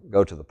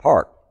go to the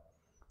park.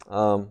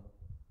 There's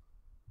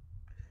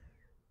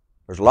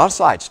a lot of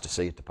sights to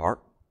see at the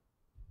park.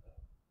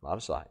 A lot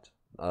of sights.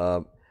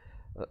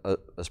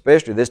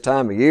 Especially this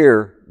time of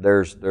year,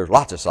 there's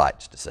lots of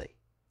sights to see.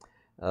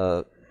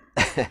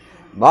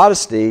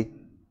 Modesty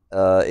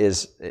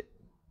is,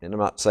 and I'm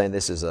not saying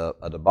this is a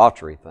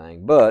debauchery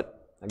thing,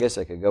 but I guess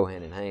they could go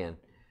hand in hand.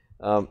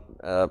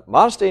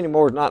 Modesty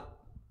anymore is not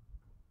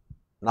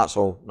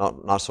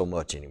so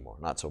much anymore,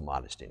 not so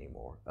modest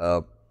anymore.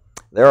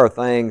 There are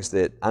things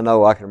that I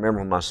know I can remember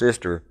when my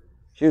sister,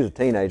 she was a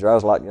teenager, I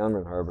was a lot younger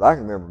than her, but I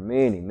can remember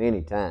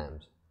many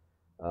times.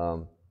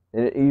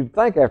 And you'd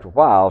think after a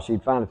while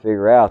she'd finally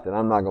figure out that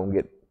I'm not going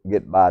to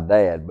get by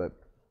Dad, but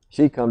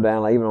she'd come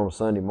down, like, even on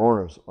Sunday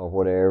mornings or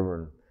whatever,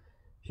 and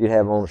she'd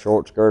have on a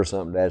short skirt or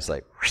something. Dad'd say,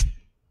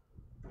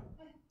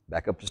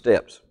 back up the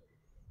steps.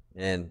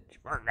 And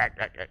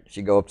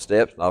she'd go up the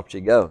steps, and off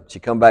she'd go.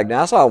 She'd come back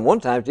down. I saw her one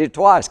time, she did it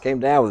twice, came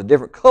down with a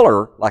different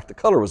color, like the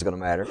color was going to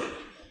matter.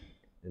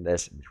 And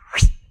that's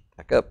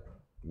back up,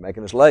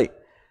 making us late.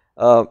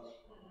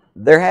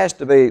 There has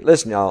to be,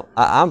 listen, y'all,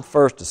 I'm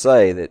first to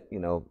say that,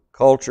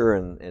 culture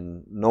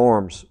and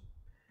norms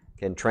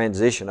can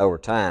transition over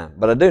time.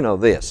 But I do know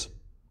this.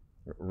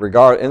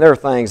 And there are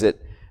things that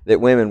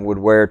women would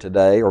wear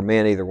today, or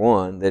men, either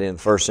one, that in the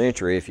first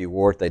century, if you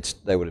wore it,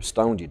 they would have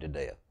stoned you to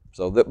death.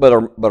 So, but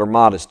are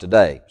modest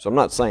today. So I'm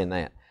not saying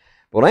that.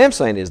 But what I am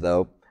saying is,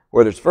 though,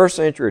 whether it's first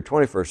century or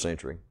 21st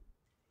century,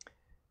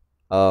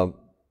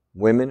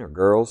 women or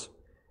girls,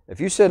 if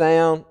you sit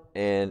down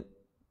and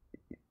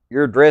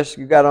your dress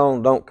you got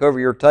on don't cover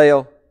your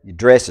tail, your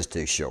dress is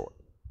too short.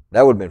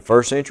 That would have been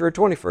first century or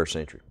 21st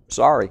century.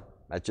 Sorry,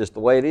 that's just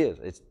the way it is.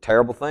 It's a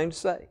terrible thing to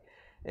say.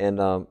 And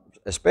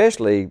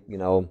especially,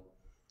 when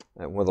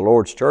the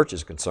Lord's church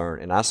is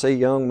concerned. And I see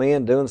young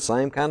men doing the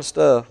same kind of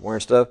stuff, wearing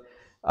stuff.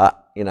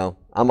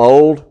 I'm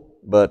old,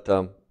 but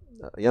a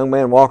young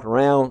man walking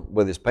around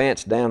with his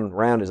pants down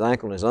around his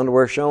ankle and his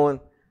underwear showing,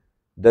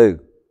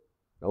 dude,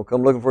 don't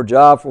come looking for a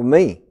job for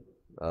me.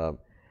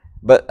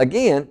 But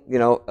again,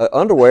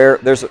 underwear,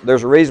 there's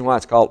a reason why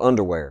it's called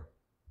underwear.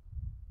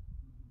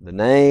 The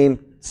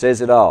name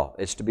says it all.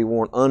 It's to be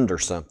worn under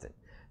something.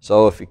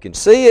 So if you can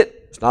see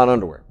it, it's not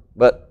underwear.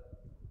 But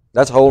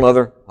that's a whole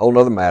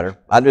other matter.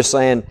 I'm just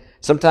saying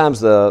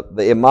sometimes the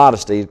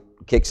immodesty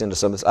kicks into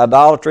some of this.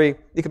 Idolatry,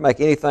 you can make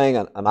anything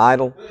an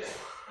idol.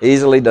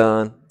 Easily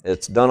done.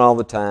 It's done all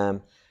the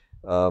time.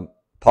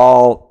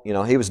 Paul,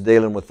 he was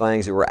dealing with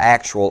things that were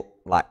actual,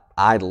 like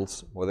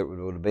idols, whether it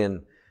would have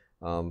been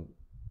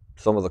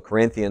some of the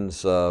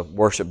Corinthians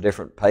worship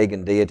different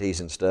pagan deities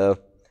and stuff.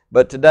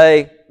 But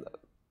today,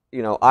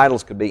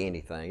 idols could be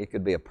anything. It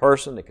could be a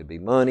person, it could be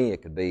money,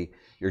 it could be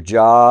your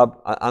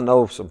job. I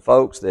know some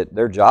folks that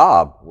their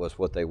job was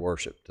what they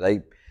worshiped.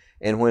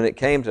 And when it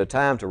came to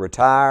time to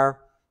retire,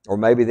 or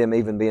maybe them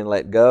even being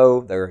let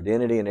go, their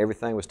identity and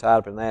everything was tied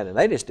up in that, and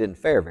they just didn't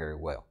fare very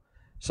well.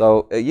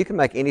 So you can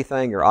make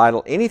anything your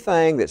idol.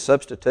 Anything that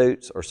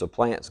substitutes or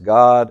supplants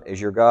God is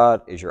your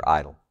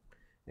idol.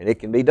 And it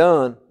can be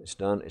done. It's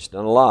done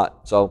a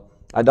lot. So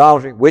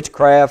idolatry,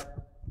 witchcraft,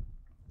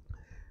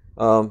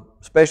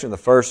 especially in the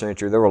first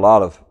century, there were a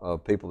lot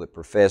of people that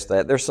professed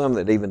that. There's some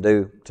that even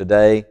do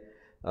today,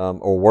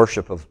 or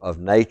worship of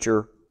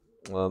nature.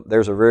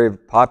 There's a very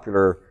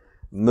popular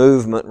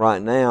movement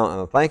right now, and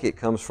I think it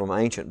comes from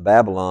ancient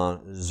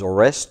Babylon,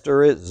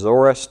 Zoroaster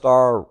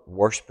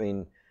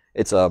worshiping.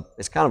 It's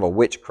kind of a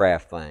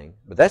witchcraft thing,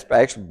 but that's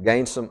actually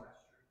gained some.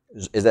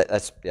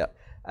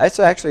 That's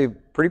actually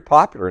pretty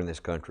popular in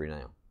this country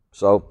now.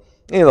 So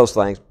any of those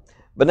things.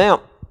 But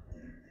now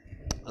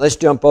let's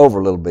jump over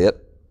a little bit,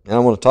 and I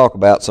want to talk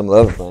about some of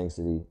the other things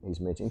that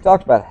he's mentioned. He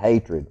talks about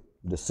hatred,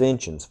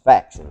 dissensions,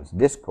 factions,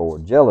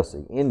 discord,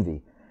 jealousy,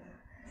 envy,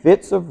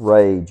 fits of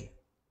rage.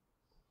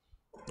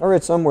 I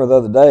read somewhere the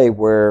other day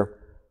where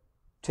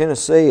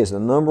Tennessee is the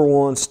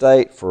 #1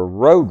 state for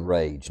road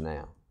rage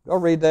now. Y'all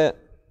read that?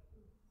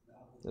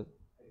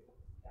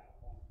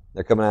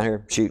 They're coming out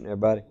here shooting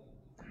everybody?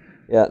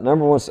 Yeah,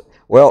 #1.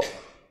 Well,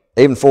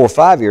 even 4 or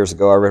 5 years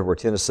ago, I read where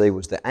Tennessee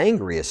was the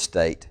angriest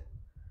state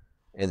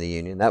in the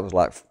Union. That was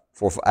like,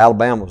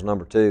 Alabama was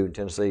 #2, and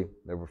Tennessee,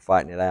 they were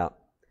fighting it out.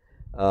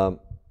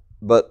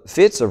 But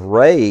fits of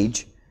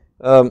rage,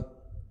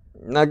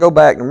 now go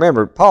back and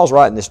remember, Paul's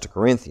writing this to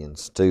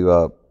Corinthians,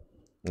 the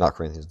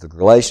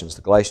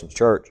Galatians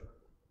church.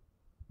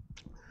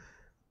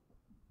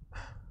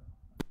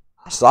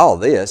 I saw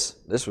this.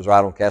 This was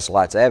right on Castle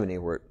Lights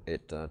Avenue where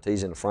it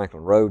tees into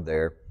Franklin Road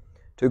there.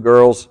 2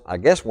 girls, I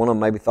guess one of them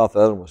maybe thought the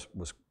other one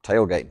was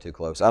tailgating too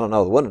close. I don't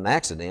know. It wasn't an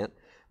accident,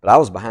 but I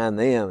was behind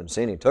them, and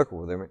Cindy and Tucker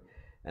were with them,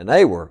 and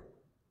they were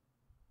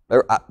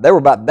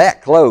about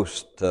that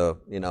close to,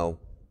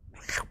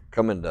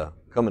 coming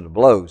to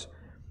blows.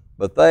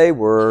 But they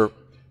were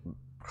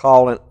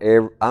calling,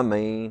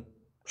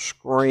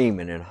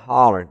 screaming and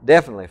hollering.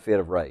 Definitely a fit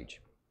of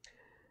rage.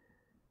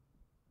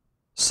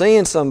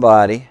 Seeing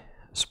somebody,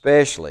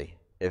 especially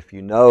if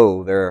you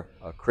know they're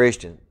a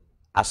Christian.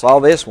 I saw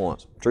this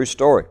once, true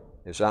story.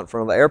 It was out in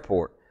front of the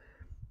airport.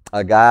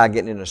 A guy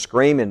getting in a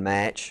screaming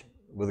match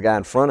with a guy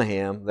in front of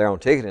him, there on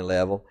ticketing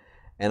level,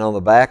 and on the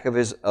back of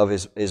his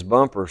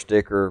bumper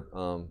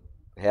sticker,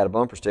 had a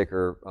bumper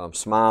sticker,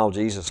 "Smile,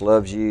 Jesus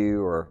loves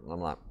you," or I'm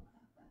like,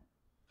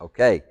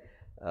 okay.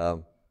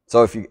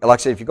 So if you, like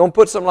I said, if you're going to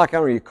put something like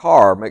that on your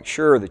car, make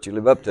sure that you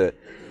live up to it.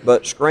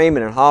 But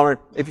screaming and hollering,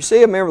 if you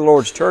see a member of the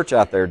Lord's church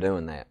out there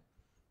doing that,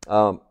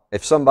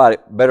 if somebody,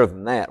 better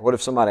than that, what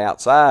if somebody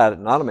outside,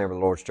 not a member of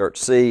the Lord's church,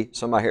 see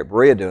somebody here at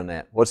Berea doing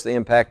that? What's the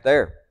impact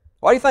there?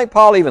 Why do you think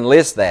Paul even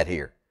lists that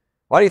here?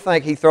 Why do you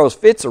think he throws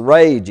fits of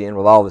rage in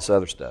with all this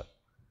other stuff?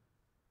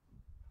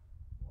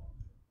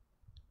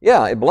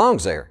 Yeah, it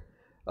belongs there.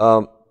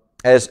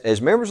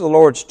 As members of the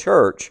Lord's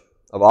church,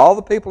 of all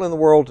the people in the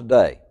world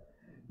today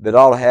that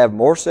ought to have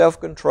more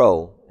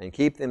self-control and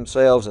keep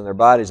themselves and their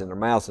bodies and their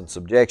mouths in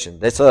subjection,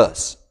 that's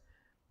us.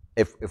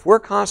 If we're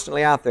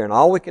constantly out there and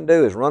all we can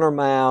do is run our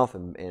mouth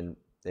and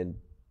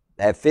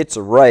have fits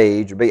of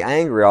rage or be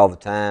angry all the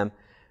time,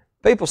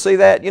 people see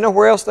that. You know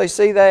where else they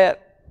see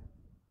that?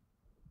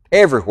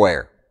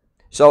 Everywhere.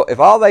 So if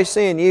all they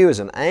see in you is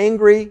an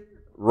angry,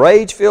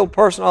 rage-filled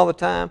person all the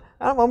time,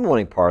 I don't want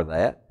any part of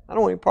that. I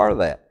don't want any part of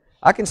that.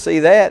 I can see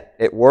that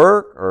at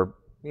work or,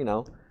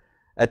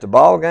 at the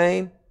ball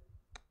game.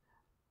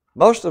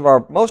 Most of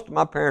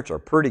my parents are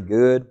pretty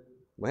good.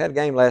 We had a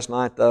game last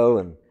night though,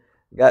 and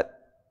got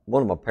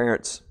one of my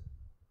parents.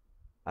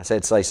 I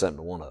said say something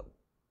to one of them.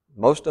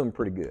 Most of them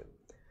pretty good.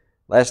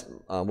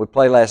 We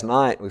played last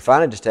night. We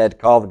finally just had to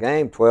call the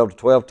game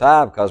 12-12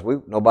 tie because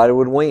nobody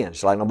would win.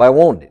 It's like nobody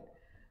wanted it.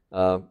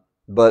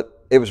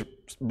 But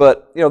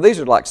these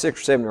are like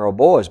 6 or 7-year-old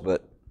boys.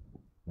 But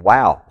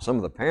wow, some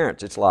of the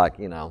parents, it's like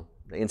the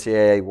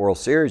NCAA World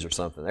Series or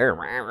something. They're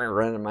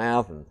running their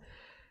mouth, and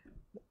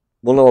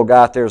one little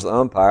guy out there is the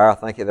umpire. I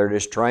think they're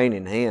just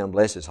training him,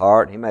 bless his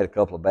heart. He made a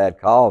couple of bad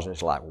calls, and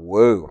it's like,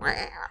 whoa.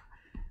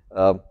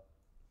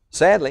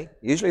 Sadly,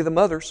 usually the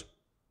mothers.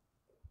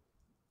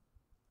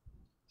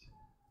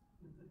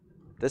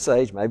 At this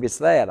age, maybe it's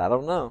that. I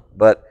don't know.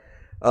 But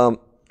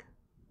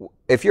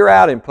if you're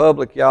out in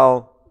public,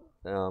 y'all,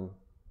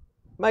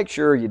 make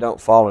sure you don't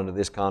fall into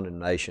this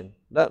condemnation.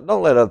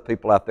 Don't let other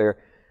people out there.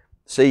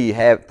 see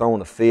you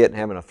throwing a fit and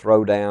having a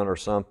throwdown or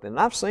something. And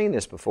I've seen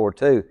this before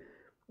too.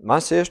 My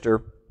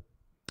sister,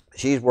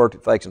 she's worked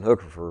at Fakes and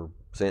Hooker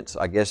since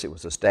I guess it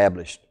was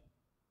established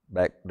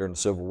back during the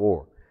Civil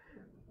War.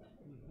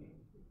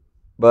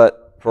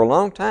 But for a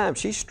long time,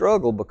 she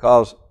struggled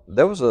because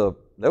there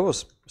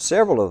was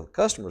several of the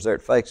customers there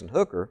at Fakes and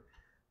Hooker.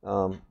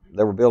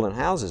 They were building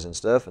houses and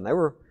stuff, and they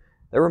were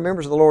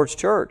members of the Lord's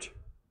church.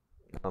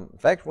 In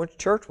fact, went to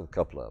church with a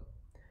couple of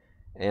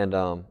them,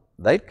 and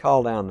they'd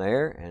call down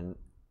there, and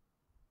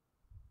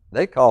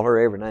they'd call her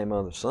every name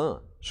under the sun,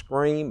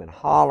 scream and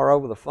holler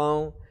over the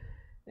phone,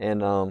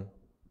 and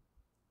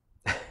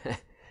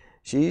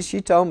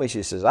she told me,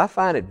 she says, I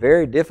find it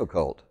very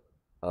difficult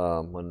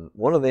when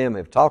one of them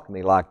have talked to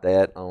me like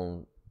that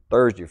on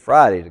Thursday or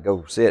Friday to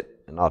go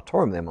sit in an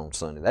auditorium with them on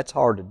Sunday. That's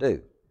hard to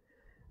do.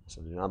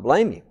 So do not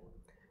blame you.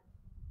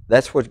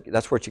 That's what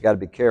you got to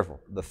be careful.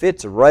 The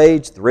fits of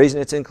rage, the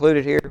reason it's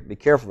included here, be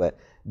careful of that.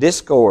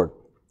 Discord,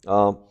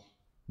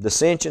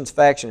 dissensions,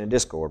 faction, and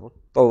discord. We'll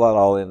throw that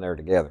all in there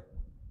together.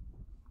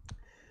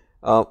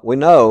 We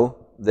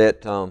know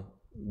that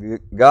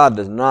God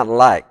does not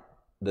like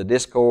the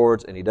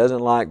discords, and He doesn't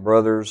like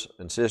brothers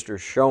and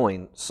sisters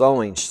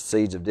sowing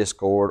seeds of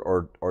discord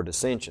or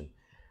dissension.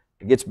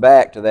 It gets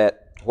back to that.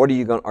 What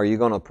are you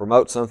going to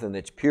promote something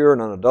that's pure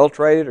and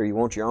unadulterated, or you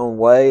want your own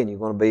way and you're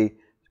going to be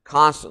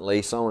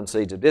constantly sowing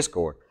seeds of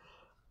discord?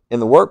 In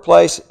the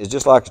workplace, it's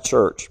just like a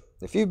church.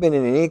 If you've been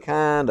in any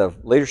kind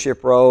of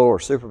leadership role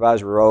or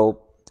supervisory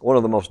role, one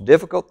of the most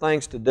difficult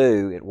things to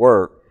do at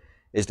work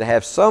is to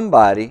have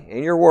somebody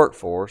in your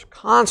workforce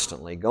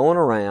constantly going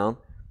around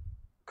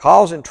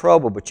causing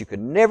trouble, but you could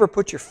never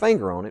put your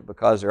finger on it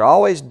because they're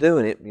always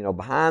doing it,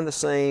 behind the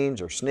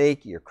scenes or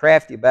sneaky or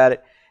crafty about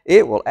it.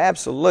 It will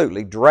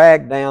absolutely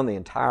drag down the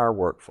entire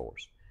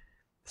workforce.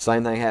 The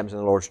same thing happens in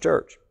the Lord's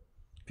church.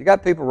 If you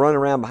got people running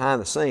around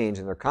behind the scenes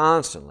and they're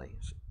constantly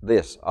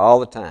this all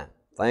the time,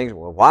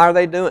 well, why are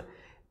they doing it?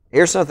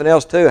 Here's something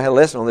else too. I had a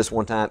lesson on this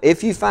one time.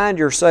 If you find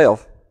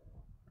yourself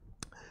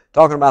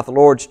talking about the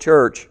Lord's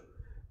church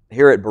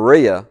here at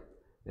Berea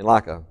in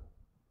like a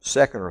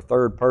second or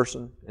third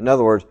person, in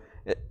other words,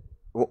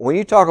 when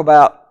you talk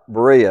about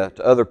Berea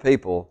to other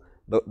people,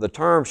 the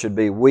term should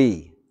be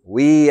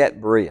we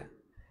at Berea.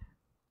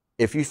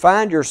 If you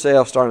find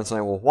yourself starting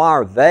saying, well, why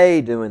are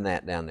they doing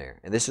that down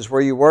there? And this is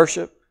where you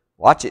worship,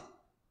 watch it.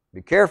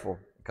 Be careful,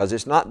 because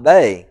it's not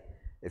they.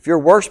 If you're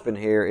worshiping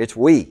here, it's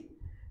we.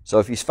 So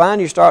if you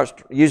find you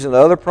start using the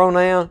other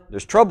pronoun,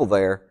 there's trouble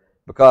there,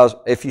 because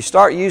if you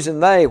start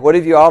using they, what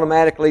have you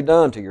automatically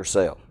done to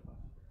yourself?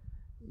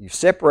 You've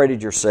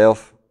separated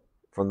yourself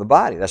from the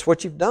body. That's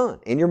what you've done.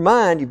 In your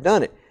mind, you've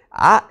done it.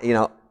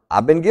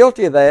 I've been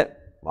guilty of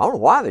that. I don't know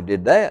why they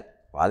did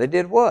that. Why they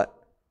did what?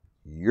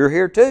 You're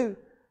here too.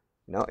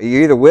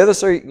 You're either with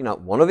us or,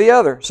 one or the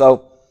other.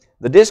 So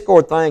the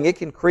discord thing, it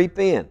can creep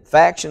in.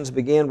 Factions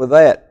begin with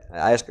that.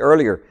 I asked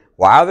earlier,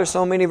 why are there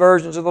so many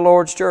versions of the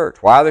Lord's church?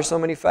 Why are there so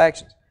many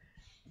factions?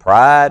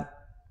 Pride,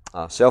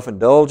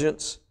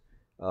 self-indulgence,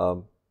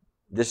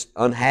 just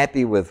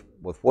unhappy with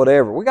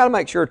whatever. We got to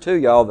make sure too,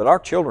 y'all, that our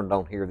children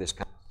don't hear this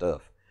kind of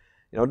stuff.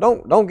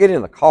 Don't get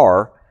in the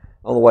car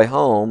on the way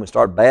home and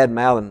start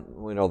bad-mouthing,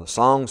 the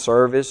song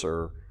service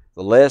or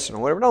the lesson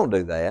or whatever. Don't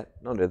do that.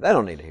 They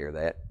don't need to hear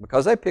that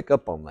because they pick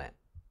up on that.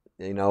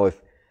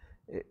 If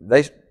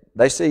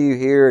they see you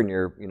here and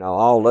you're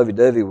all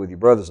lovey-dovey with your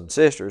brothers and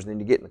sisters, and then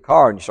you get in the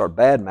car and you start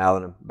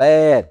bad-mouthing them.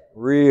 Bad,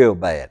 real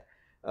bad.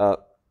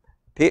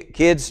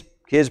 Kids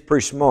are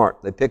pretty smart.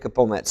 They pick up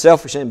on that.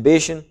 Selfish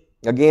ambition.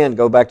 Again,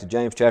 go back to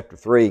James chapter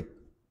 3.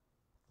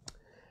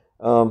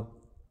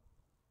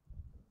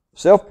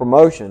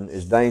 Self-promotion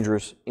is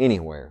dangerous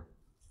anywhere.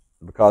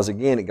 Because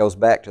again, it goes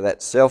back to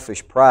that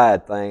selfish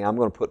pride thing. I'm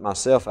going to put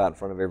myself out in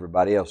front of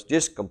everybody else.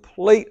 Just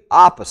complete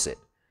opposite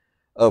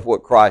of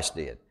what Christ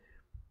did.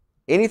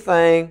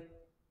 Anything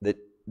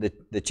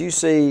that you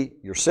see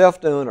yourself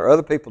doing or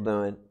other people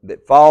doing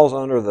that falls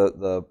under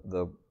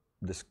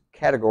this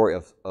category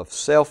of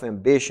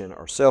self-ambition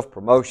or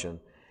self-promotion,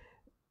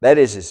 that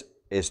is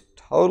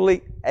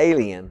totally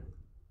alien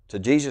to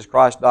Jesus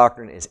Christ's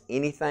doctrine as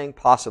anything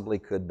possibly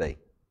could be.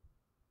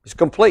 It's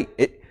complete.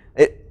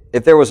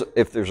 If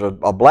there's a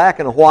black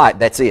and a white,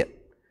 that's it.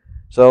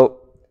 So,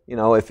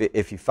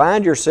 if you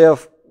find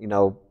yourself,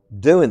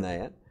 doing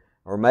that,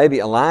 or maybe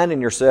aligning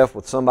yourself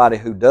with somebody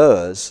who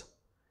does,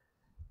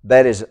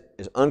 that is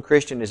as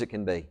unchristian as it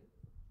can be.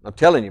 I'm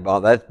telling you,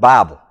 Bob, that's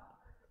Bible.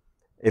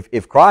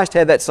 If Christ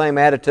had that same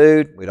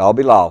attitude, we'd all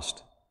be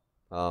lost.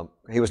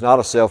 He was not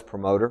a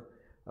self-promoter.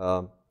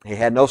 He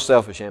had no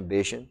selfish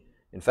ambition.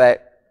 In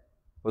fact,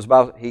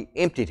 he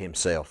emptied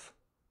Himself.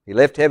 He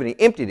left heaven, He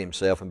emptied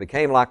Himself and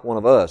became like one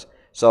of us.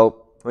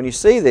 So when you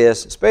see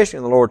this, especially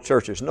in the Lord's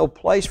church, there's no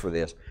place for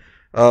this.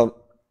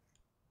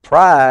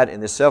 Pride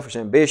and this selfish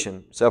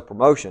ambition,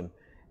 self-promotion,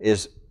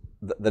 is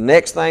the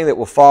next thing that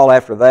will fall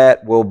after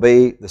that will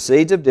be the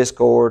seeds of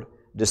discord,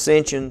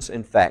 dissensions,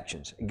 and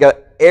factions.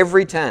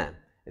 Every time.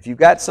 If you've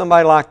got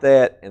somebody like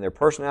that and their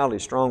personality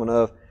is strong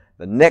enough,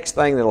 the next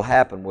thing that will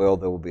happen there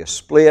will be a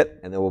split,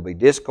 and there will be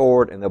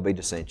discord, and there will be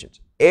dissensions.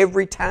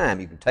 Every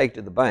time you can take it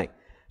to the bank.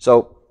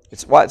 So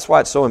it's why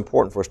it's so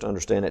important for us to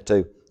understand that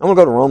too. I'm going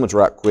to go to Romans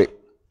right quick.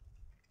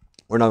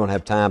 We're not going to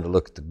have time to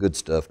look at the good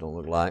stuff, don't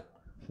look like.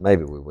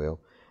 Maybe we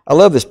will. I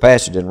love this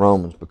passage in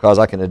Romans because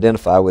I can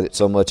identify with it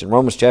so much. In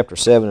Romans chapter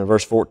 7 and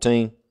verse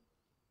 14,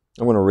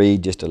 I'm going to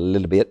read just a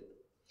little bit.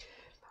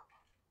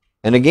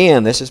 And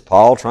again, this is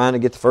Paul trying to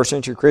get the first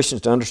century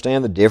Christians to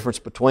understand the difference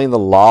between the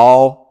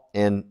law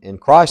and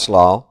Christ's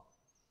law.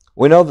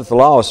 We know that the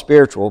law is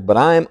spiritual, but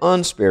I am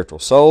unspiritual,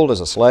 sold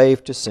as a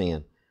slave to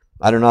sin.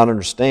 I do not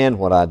understand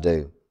what I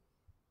do.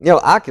 You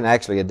know, I can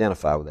actually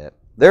identify with that.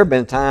 There have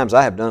been times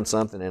I have done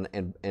something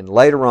and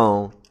later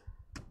on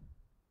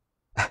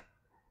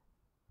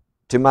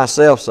to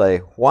myself say,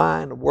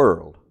 why in the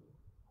world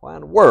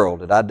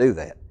did I do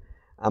that?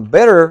 I'm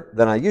better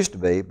than I used to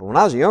be, but when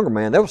I was a younger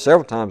man, there were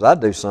several times I'd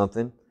do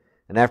something,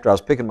 and after I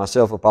was picking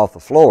myself up off the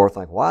floor,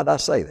 think, why did I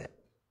say that?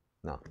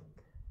 No.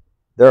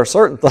 There are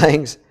certain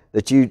things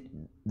that you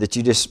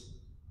just,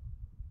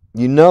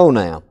 you know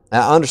now.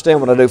 I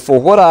understand what I do. For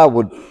what I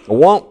would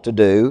want to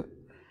do,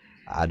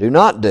 I do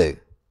not do.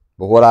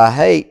 But what I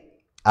hate,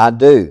 I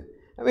do.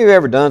 Have you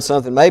ever done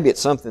something? Maybe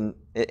it's something,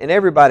 and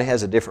everybody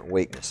has a different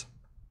weakness.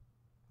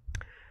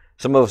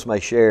 Some of us may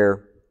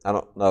share, I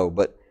don't know,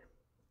 but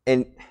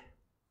and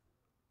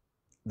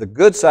the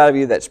good side of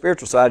you, that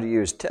spiritual side of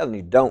you is telling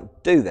you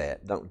don't do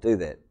that,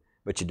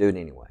 but you do it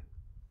anyway.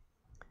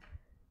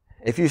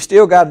 If you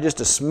still got just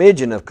a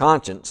smidgen of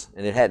conscience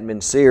and it hadn't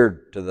been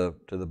seared to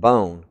the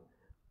bone,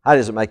 how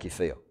does it make you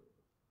feel?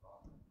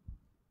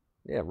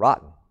 Yeah,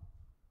 rotten.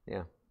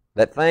 Yeah.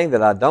 That thing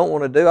that I don't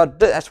want to do,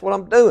 that's what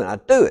I'm doing. I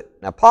do it.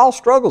 Now, Paul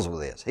struggles with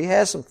this. He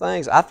has some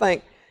things. I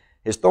think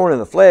his thorn in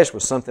the flesh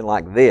was something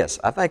like this.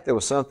 I think there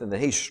was something that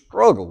he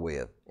struggled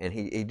with, and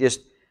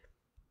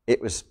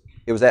it was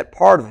that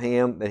part of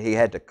him that he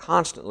had to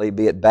constantly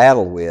be at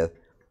battle with.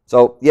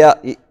 So, yeah,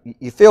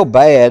 you feel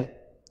bad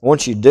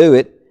once you do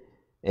it.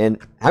 And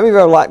how many of you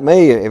are like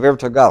me have ever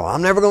told God, well,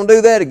 I'm never going to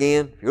do that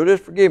again. If you'll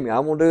just forgive me, I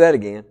won't do that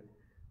again.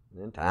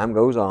 And then time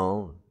goes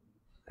on.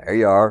 There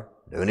you are,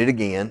 doing it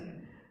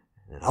again.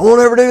 And I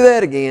won't ever do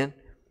that again.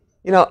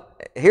 You know,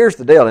 here's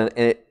the deal,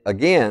 and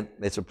again,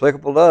 it's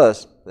applicable to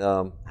us.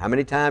 How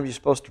many times are you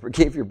supposed to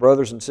forgive your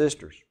brothers and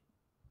sisters?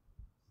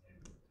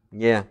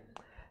 Yeah.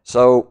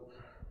 So,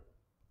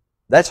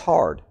 that's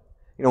hard.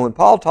 You know, when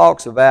Paul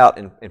talks about,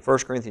 in 1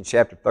 Corinthians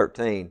chapter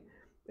 13,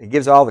 he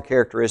gives all the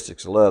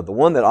characteristics of love. The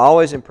one that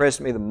always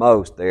impressed me the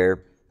most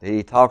there that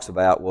he talks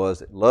about was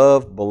that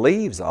love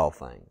believes all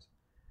things.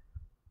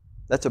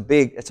 That's a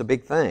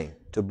big thing.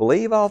 To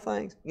believe all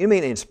things? You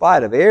mean in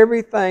spite of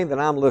everything that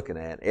I'm looking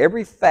at,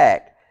 every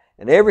fact,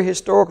 and every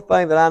historical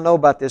thing that I know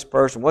about this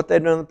person, what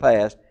they've done in the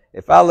past,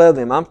 if I love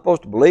them, I'm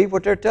supposed to believe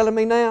what they're telling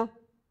me now?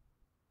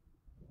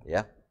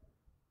 Yeah.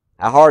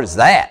 How hard is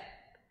that?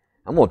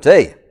 I'm going to tell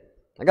you.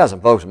 I got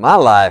some folks in my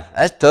life,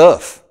 that's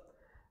tough.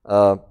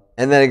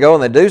 And then they go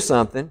and they do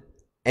something,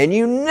 and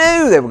you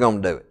knew they were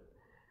going to do it.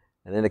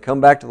 And then they come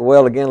back to the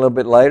well again a little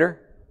bit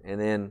later, and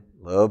then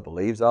love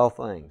believes all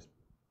things.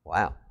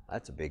 Wow,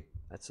 that's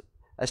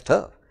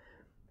tough.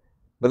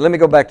 But let me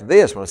go back to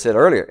this when I said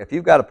earlier, if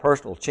you've got a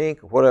personal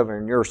chink or whatever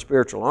in your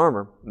spiritual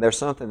armor, and there's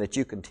something that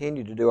you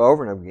continue to do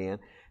over and over again,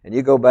 and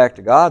you go back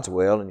to God's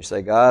will and you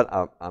say,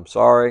 God, I'm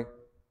sorry,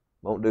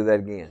 won't do that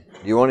again.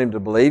 Do you want Him to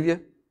believe you?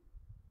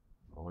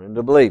 I want Him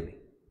to believe me.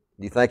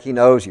 Do you think He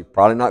knows you're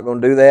probably not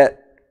going to do that?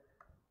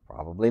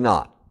 Probably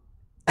not.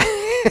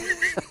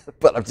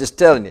 But I'm just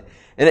telling you.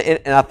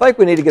 And I think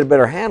we need to get a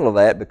better handle of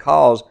that,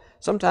 because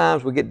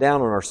sometimes we get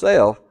down on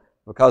ourselves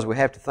because we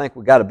have to think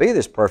we've got to be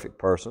this perfect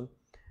person.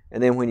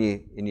 And then when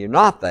you're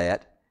not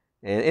that,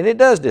 and it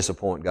does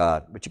disappoint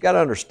God, but you got to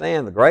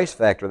understand the grace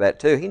factor of that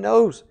too. He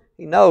knows.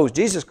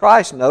 Jesus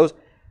Christ knows.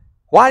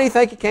 Why do you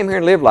think He came here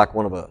and lived like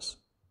one of us?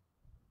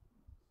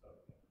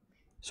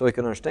 So He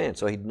can understand.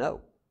 So He'd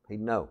know.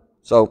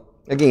 So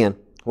again,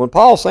 when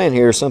Paul's saying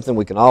here is something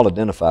we can all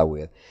identify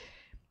with.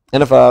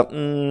 And if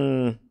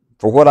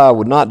for what I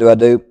would not do, I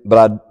do,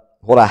 but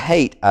what I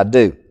hate, I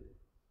do.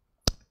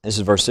 This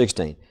is verse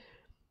 16.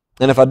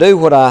 And if I do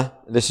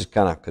this is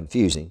kind of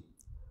confusing,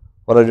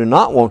 what I do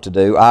not want to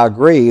do, I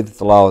agree that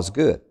the law is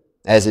good.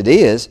 As it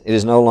is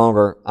no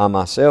longer I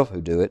myself who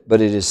do it,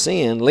 but it is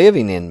sin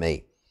living in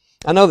me.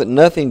 I know that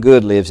nothing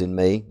good lives in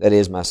me, that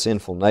is my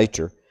sinful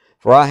nature,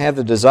 for I have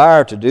the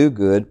desire to do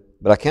good,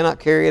 but I cannot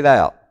carry it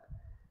out.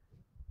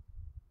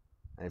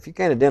 And if you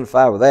can't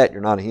identify with that,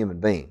 you're not a human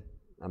being.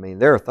 I mean,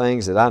 there are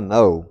things that I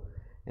know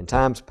in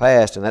times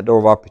past, and that door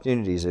of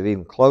opportunities have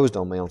even closed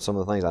on me on some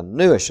of the things I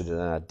knew I should have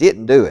done. I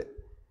didn't do it,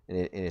 and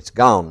it's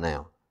gone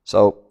now.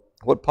 So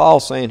what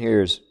Paul's saying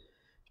here is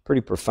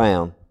pretty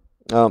profound.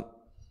 For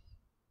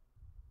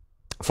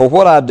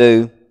what I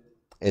do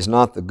is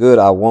not the good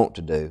I want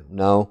to do.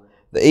 No,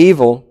 the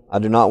evil I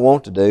do not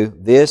want to do,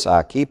 this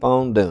I keep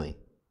on doing.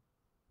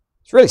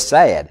 It's really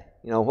sad.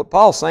 You know, what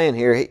Paul's saying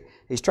here,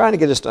 he's trying to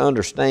get us to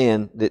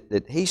understand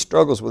that he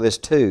struggles with this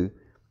too.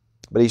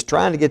 But he's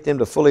trying to get them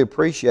to fully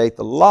appreciate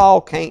the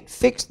law can't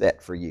fix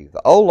that for you.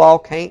 The old law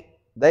can't,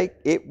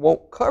 it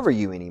won't cover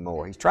you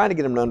anymore. He's trying to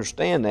get them to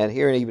understand that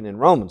here and even in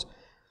Romans.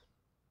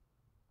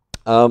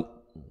 For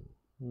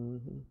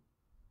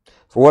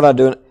what I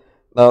do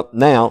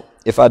now,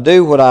 if I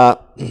do what I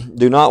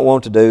do not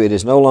want to do, it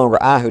is no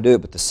longer I who do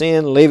it, but the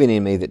sin living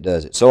in me that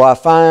does it. So I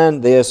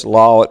find this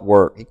law at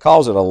work. He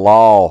calls it a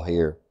law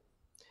here.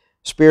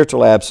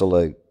 Spiritual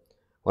absolute.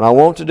 When I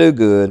want to do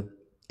good,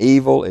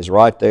 evil is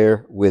right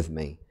there with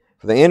me.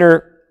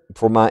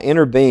 For my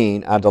inner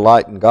being, I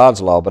delight in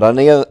God's law, but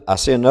I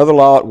see another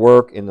law at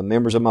work in the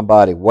members of my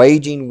body,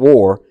 waging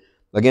war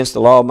against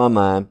the law of my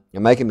mind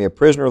and making me a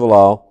prisoner of the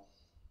law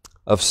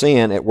of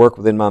sin at work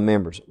within my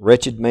members.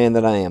 Wretched man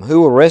that I am,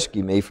 who will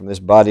rescue me from this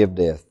body of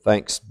death?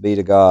 Thanks be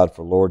to God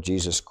for Lord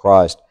Jesus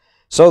Christ.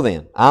 So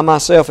then, I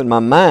myself in my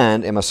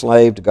mind am a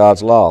slave to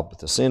God's law, but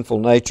the sinful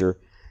nature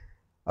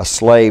a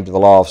slave to the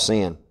law of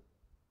sin.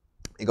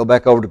 You go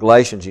back over to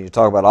Galatians and you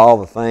talk about all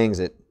the things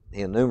that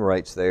he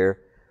enumerates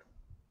there,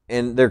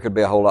 and there could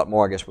be a whole lot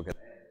more, I guess we could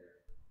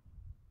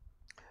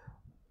add.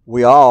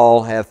 We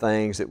all have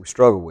things that we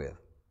struggle with.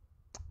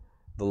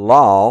 The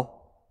law,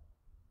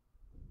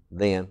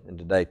 then and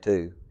today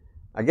too,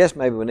 I guess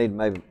maybe we need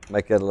to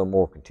make that a little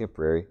more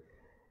contemporary.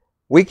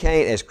 We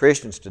can't, as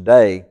Christians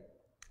today,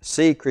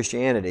 see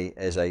Christianity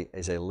as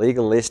a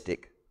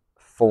legalistic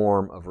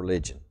form of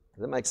religion.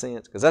 Does that make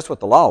sense? Because that's what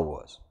the law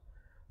was.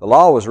 The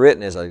law was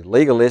written as a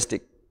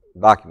legalistic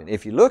document.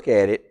 If you look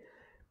at it,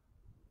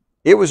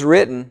 it was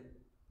written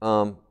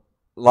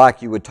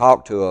like you would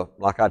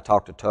like I'd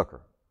talk to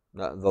Tucker.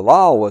 The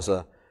law was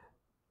a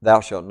thou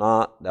shalt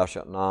not, thou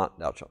shalt not,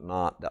 thou shalt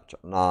not, thou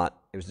shalt not.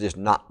 It was just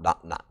not.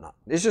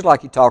 It's just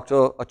like you talk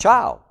to a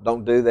child.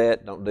 Don't do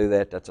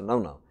that, that's a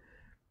no-no.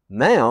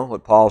 Now,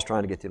 what Paul's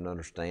trying to get them to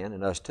understand,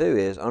 and us too,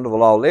 is under the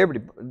law of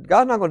liberty,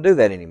 God's not going to do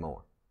that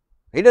anymore.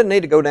 He doesn't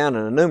need to go down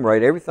and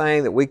enumerate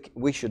everything that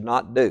we should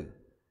not do.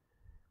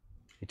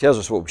 He tells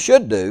us what we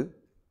should do,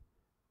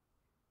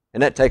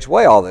 and that takes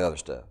away all the other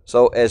stuff.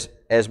 So as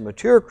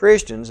mature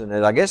Christians, and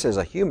I guess as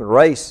a human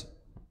race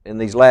in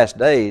these last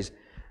days,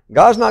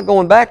 God's not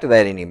going back to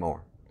that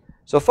anymore.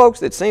 So folks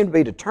that seem to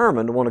be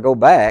determined to want to go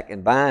back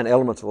and bind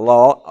elements of the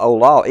old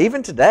law,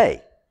 even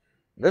today,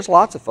 there's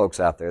lots of folks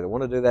out there that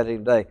want to do that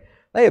even today.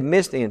 They have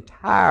missed the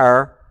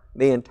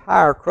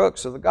entire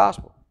crux of the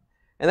gospel.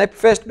 And they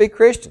profess to be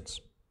Christians.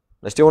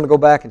 They still want to go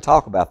back and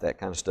talk about that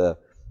kind of stuff.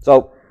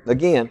 So,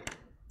 again,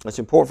 it's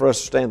important for us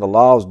to understand the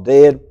law is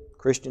dead.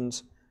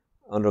 Christians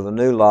under the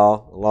new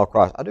law, the law of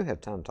Christ. I do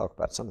have time to talk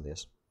about some of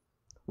this.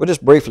 We'll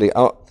just briefly,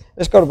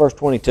 let's go to verse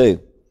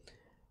 22.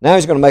 Now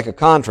he's going to make a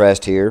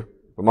contrast here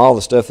from all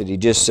the stuff that he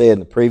just said in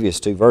the previous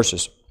two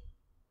verses.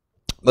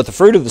 But the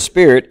fruit of the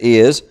Spirit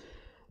is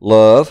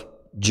love,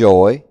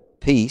 joy,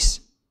 peace,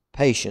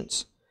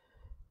 patience,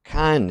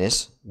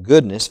 kindness,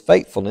 goodness,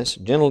 faithfulness,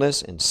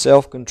 gentleness, and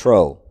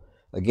self-control.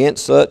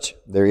 Against such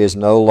there is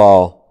no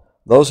law.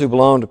 Those who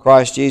belong to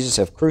Christ Jesus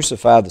have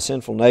crucified the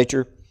sinful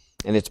nature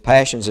and its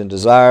passions and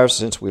desires.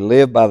 Since we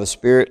live by the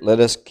Spirit, let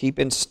us keep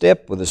in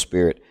step with the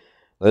Spirit.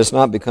 Let us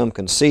not become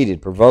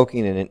conceited,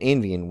 provoking and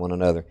envying one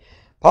another.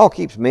 Paul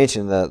keeps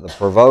mentioning the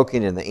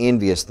provoking and the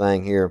envious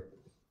thing here.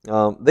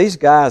 These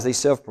guys, these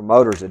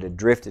self-promoters that had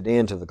drifted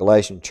into the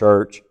Galatian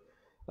church,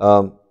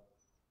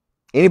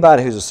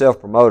 anybody who's a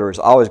self-promoter is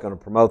always going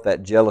to promote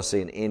that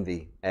jealousy and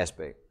envy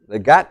aspect.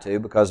 They've got to,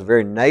 because the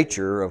very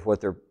nature of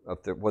what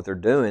they're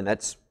doing,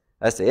 that's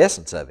the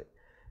essence of it.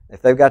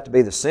 If they've got to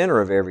be the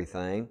center of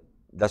everything,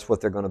 that's what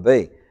they're going to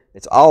be.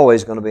 It's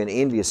always going to be an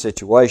envious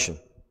situation.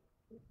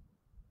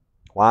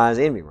 Why is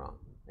envy wrong?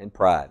 And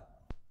pride.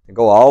 And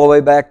go all the way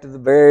back to the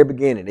very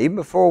beginning, even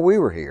before we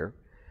were here.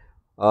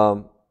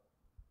 What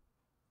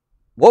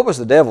was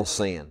the devil's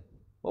sin?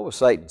 What was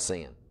Satan's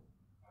sin?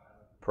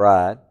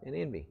 Pride and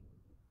envy.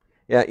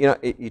 Yeah, you know,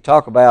 you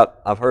talk about,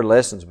 I've heard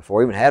lessons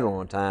before, even had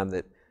one time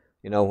that,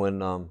 you know,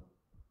 when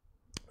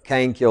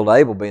Cain killed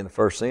Abel being the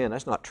first sin,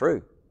 that's not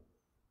true.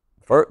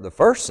 The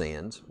first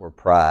sins were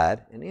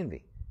pride and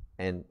envy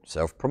and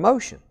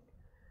self-promotion.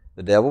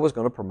 The devil was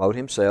going to promote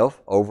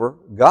himself over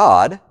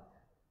God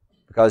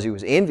because he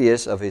was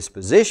envious of his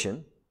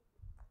position,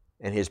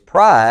 and his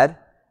pride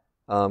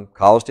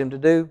caused him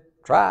to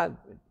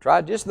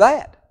try just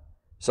that.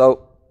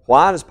 So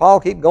why does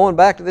Paul keep going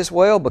back to this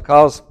well?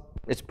 Because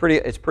it's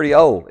pretty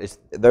old.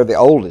 They're the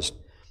oldest.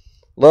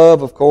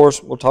 Love, of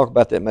course, we'll talk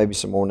about that maybe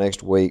some more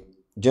next week.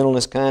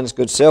 Gentleness, kindness,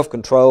 good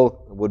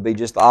self-control would be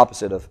just the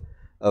opposite of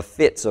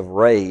fits of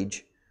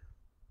rage.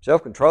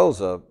 Self-control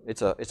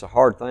is a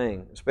hard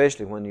thing,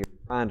 especially when you're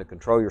trying to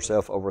control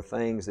yourself over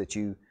things that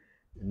you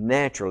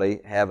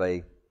naturally have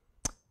a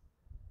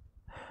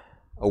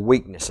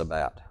weakness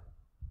about.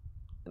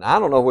 And I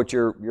don't know what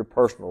your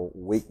personal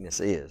weakness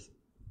is.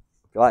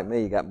 If you're like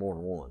me, you got more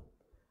than one.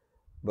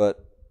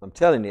 But I'm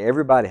telling you,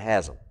 everybody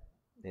has them.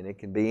 And it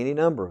can be any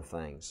number of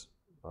things.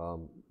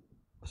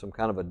 Some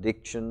kind of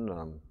addiction,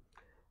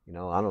 you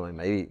know, I don't know,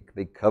 maybe it could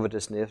be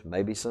covetousness,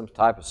 maybe some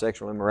type of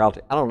sexual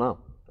immorality. I don't know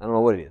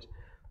what it is.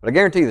 But I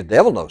guarantee you the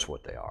devil knows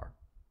what they are.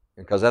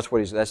 because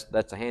that's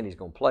the hand he's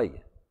going to play you.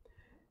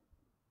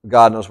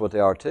 God knows what they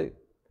are too.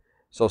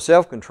 So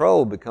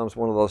self-control becomes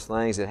one of those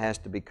things that has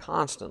to be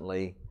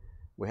constantly,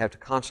 we have to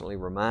constantly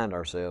remind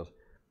ourselves.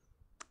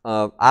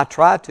 I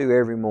try to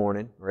every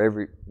morning,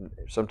 or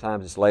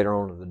sometimes it's later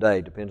on in the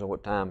day, depends on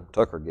what time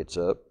Tucker gets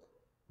up,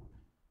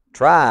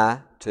 try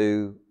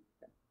to,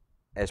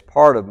 as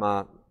part of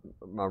my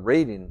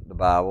reading the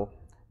Bible,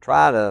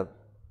 try to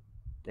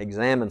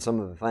examine some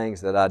of the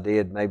things that I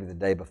did maybe the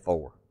day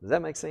before. Does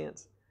that make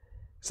sense?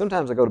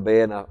 Sometimes I go to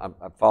bed and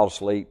I fall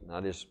asleep,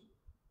 and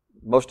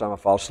most of the time I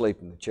fall asleep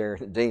in the chair in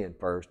the den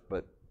first,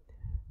 but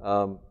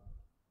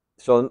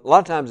so a lot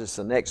of times it's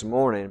the next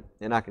morning,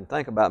 and I can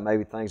think about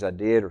maybe things I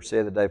did or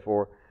said the day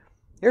before.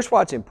 Here's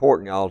why it's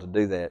important, y'all, to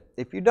do that.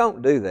 If you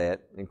don't do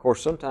that, and of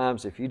course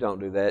sometimes if you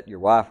don't do that, your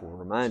wife will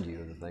remind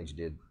you of the things you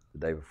did the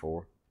day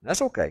before.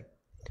 That's okay.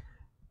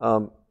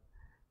 You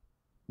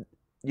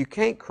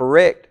can't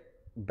correct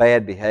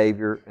bad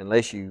behavior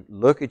unless you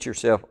look at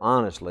yourself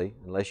honestly,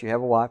 unless you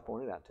have a wife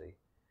point it out to you.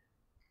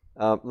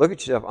 Look at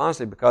yourself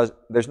honestly, because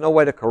there's no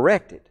way to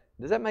correct it.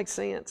 Does that make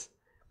sense?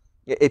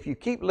 If you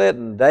keep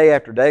letting day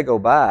after day go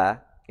by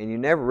and you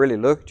never really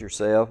look at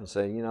yourself and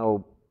say,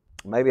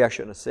 maybe I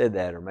shouldn't have said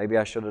that, or maybe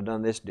I should have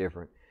done this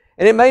different.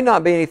 And it may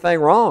not be anything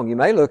wrong. You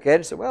may look at it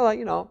and say, well,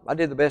 I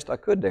did the best I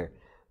could there.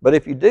 But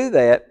if you do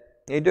that,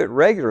 and you do it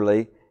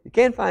regularly, you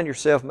can find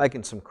yourself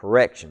making some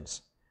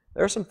corrections.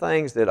 There are some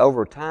things that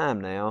over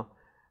time now,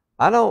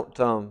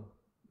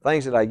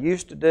 things that I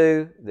used to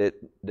do that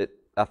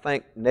I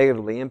think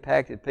negatively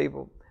impacted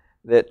people,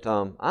 that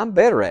I'm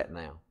better at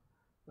now.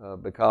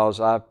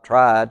 Because I've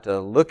tried to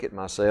look at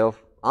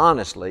myself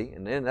honestly,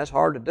 and then that's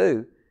hard to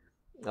do.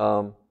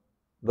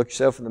 Look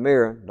yourself in the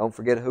mirror. Don't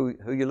forget who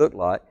you look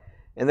like.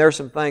 And there are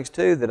some things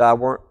too that I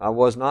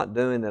was not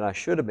doing that I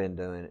should have been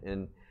doing.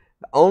 And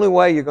the only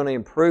way you're going to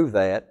improve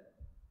that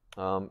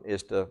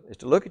is to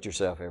look at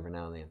yourself every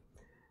now and then.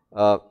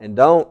 And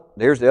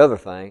here's the other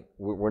thing: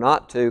 we're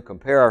not to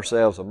compare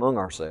ourselves among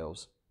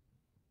ourselves.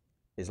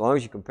 As long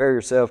as you compare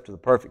yourself to the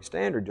perfect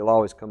standard, you'll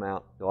always come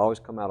out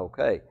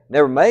okay.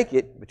 Never make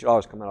it, but you'll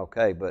always come out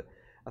okay. But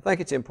I think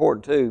it's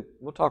important too.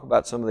 We'll talk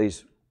about some of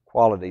these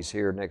qualities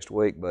here next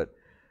week, but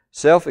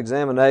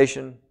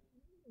self-examination,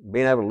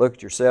 being able to look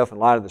at yourself in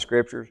light of the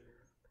Scriptures,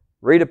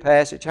 read a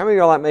passage. How many of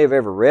y'all like me have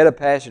ever read a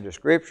passage of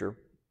Scripture,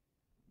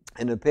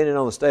 and depending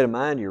on the state of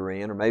mind you're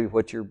in, or maybe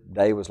what your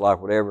day was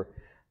like, whatever,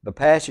 the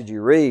passage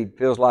you read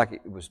feels like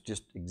it was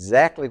just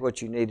exactly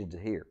what you needed to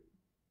hear?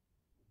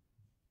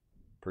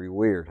 Pretty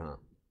weird, huh?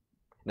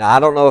 Now, I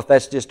don't know if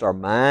that's just our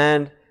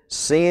mind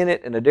seeing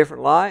it in a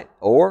different light,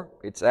 or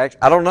it's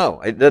actually, I don't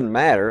know. It doesn't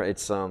matter.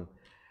 It's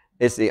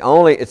the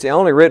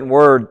only written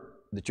word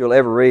that you'll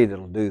ever read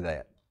that'll do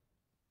that.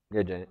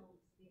 Yeah, Janet?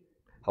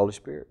 Holy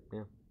Spirit,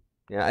 yeah.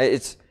 Yeah,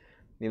 it's,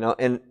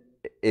 and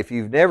if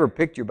you've never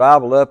picked your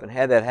Bible up and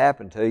had that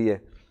happen to you,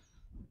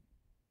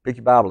 pick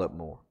your Bible up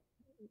more.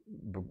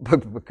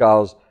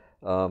 Because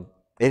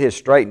it has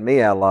straightened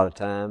me out a lot of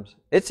times.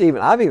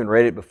 I've even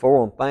read it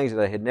before on things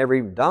that had never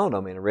even dawned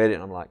on me, and I read it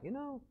and I'm like, I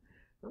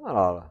might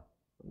ought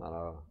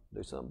to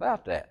do something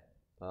about that.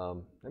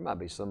 There might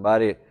be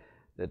somebody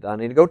that I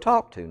need to go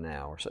talk to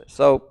now. Or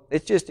so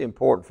it's just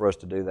important for us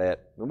to do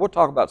that. And we'll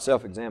talk about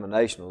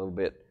self-examination a little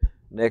bit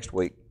next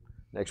week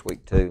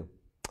too.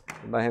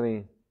 Anybody have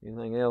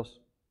anything else?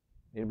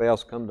 Anybody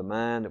else come to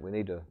mind that we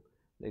need to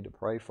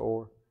pray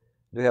for?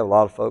 We do have a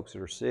lot of folks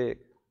that are sick.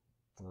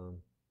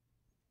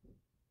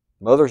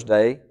 Mother's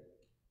Day,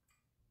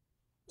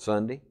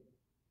 Sunday.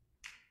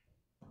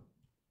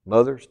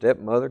 Mother,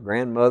 stepmother,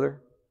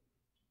 grandmother.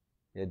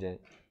 Yeah,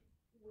 Janet.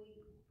 We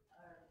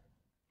are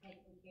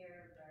taking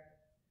care of our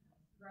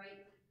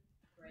great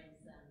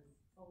grandsons,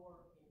 4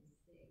 and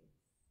 6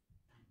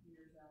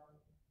 years old.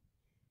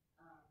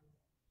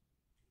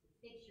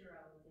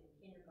 6-year-olds in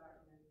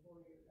kindergarten and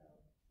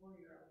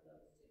 4-year-old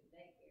goes to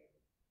daycare.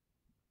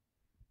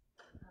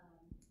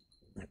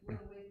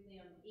 We're with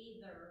them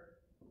either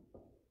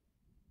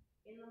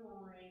in the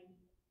morning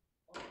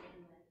or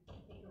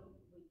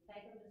we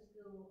take them to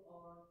school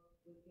or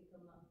we pick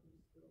them up from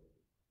school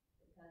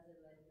because of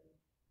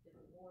the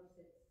divorce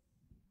that's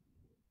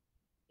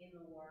in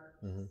the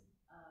works. Mm-hmm.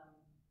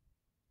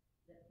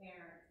 The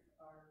parents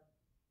are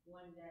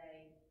one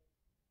day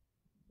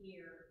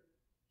here,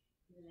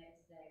 the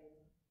next day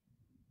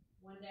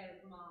one day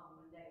with mom,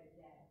 one day with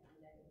dad, one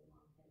day with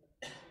mom.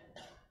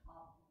 That's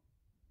awful.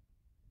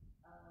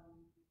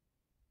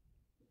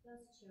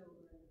 Those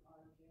children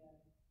are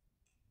just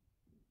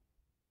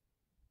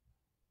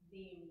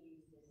being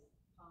used as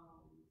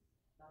pawns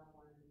by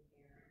one of the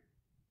parents.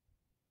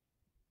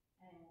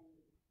 And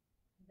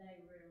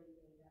they really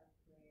need our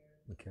prayer.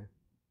 Okay.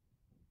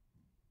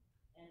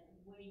 And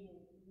we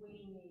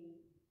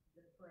need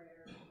the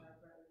prayer of our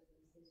brothers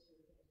and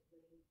sisters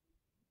as we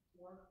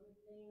work with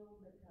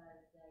them,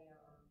 because they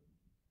are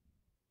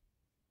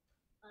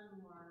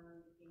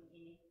unlearned in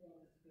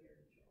anything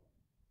spiritual.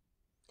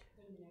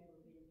 They've never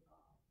been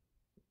taught.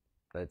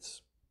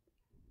 That's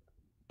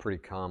pretty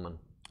common.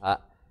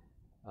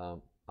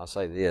 I'll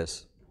say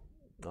this.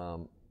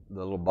 the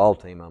little ball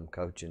team I'm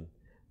coaching,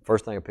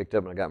 first thing I picked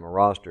up when I got my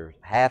roster,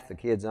 half the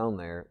kids on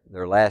there,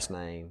 their last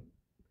name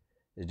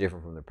is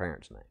different from their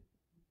parents' name.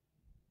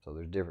 So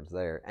there's a difference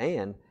there.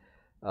 And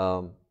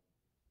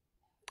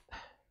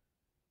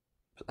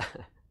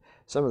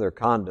some of their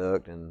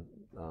conduct and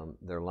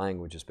their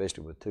language,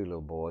 especially with two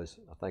little boys,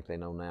 I think they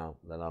know now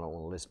that I don't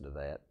want to listen to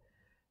that.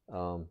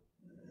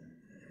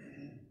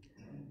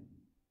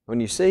 When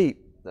you see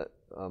that,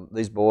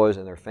 these boys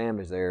and their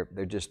families there,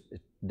 they're just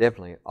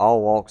definitely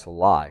all walks of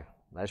life,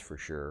 that's for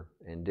sure,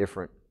 and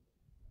different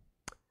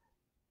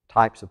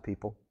types of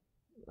people.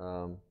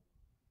 I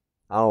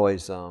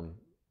always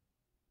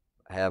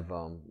have,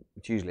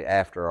 it's usually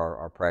after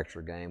our practice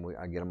or game,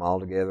 I get them all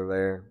together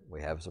there.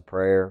 We have a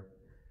prayer.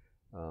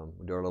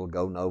 We do our little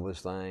Go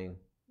Novas thing,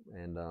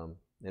 and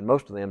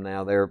most of them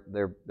now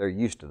they're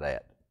used to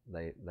that.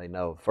 They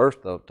know. First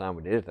time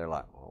we did it, they're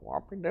like, well, why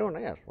are we doing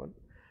this? What?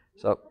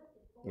 So,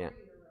 yeah.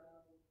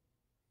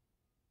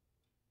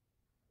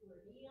 Where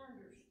he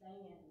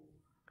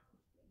understands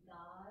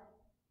God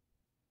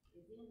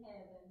is in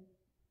heaven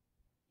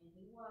and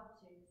he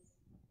watches,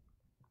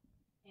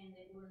 and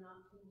that we're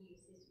not to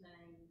use his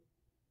name.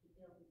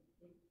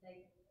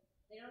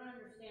 They don't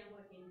understand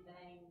what in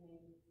vain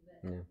means,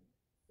 but Yeah.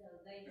 so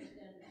they just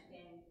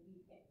understand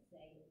you can't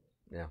say it.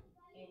 Yeah.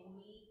 And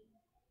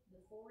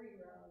the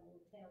 4-year-old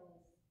will tell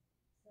us,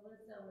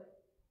 so-and-so at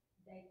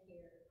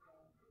daycare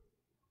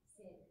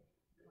said,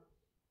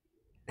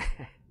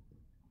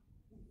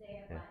 say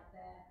it like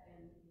that,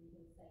 and you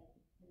can say,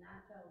 and I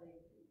told him,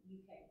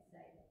 you can't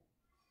say it.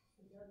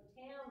 So don't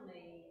tell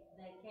me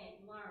they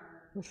can't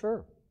learn Well,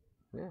 sure.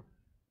 Yeah.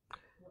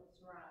 what's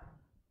right.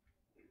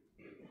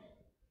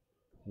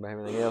 Anybody have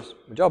anything else?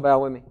 Would y'all bow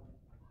with me?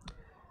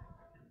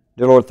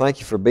 Dear Lord, thank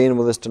you for being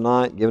with us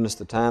tonight, giving us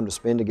the time to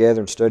spend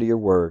together and study your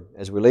word.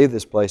 As we leave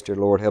this place, dear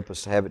Lord, help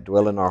us to have it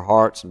dwell in our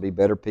hearts and be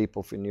better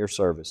people in your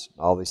service.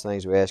 All these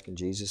things we ask in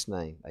Jesus'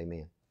 name.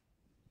 Amen.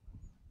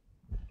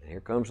 And here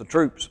comes the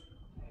troops.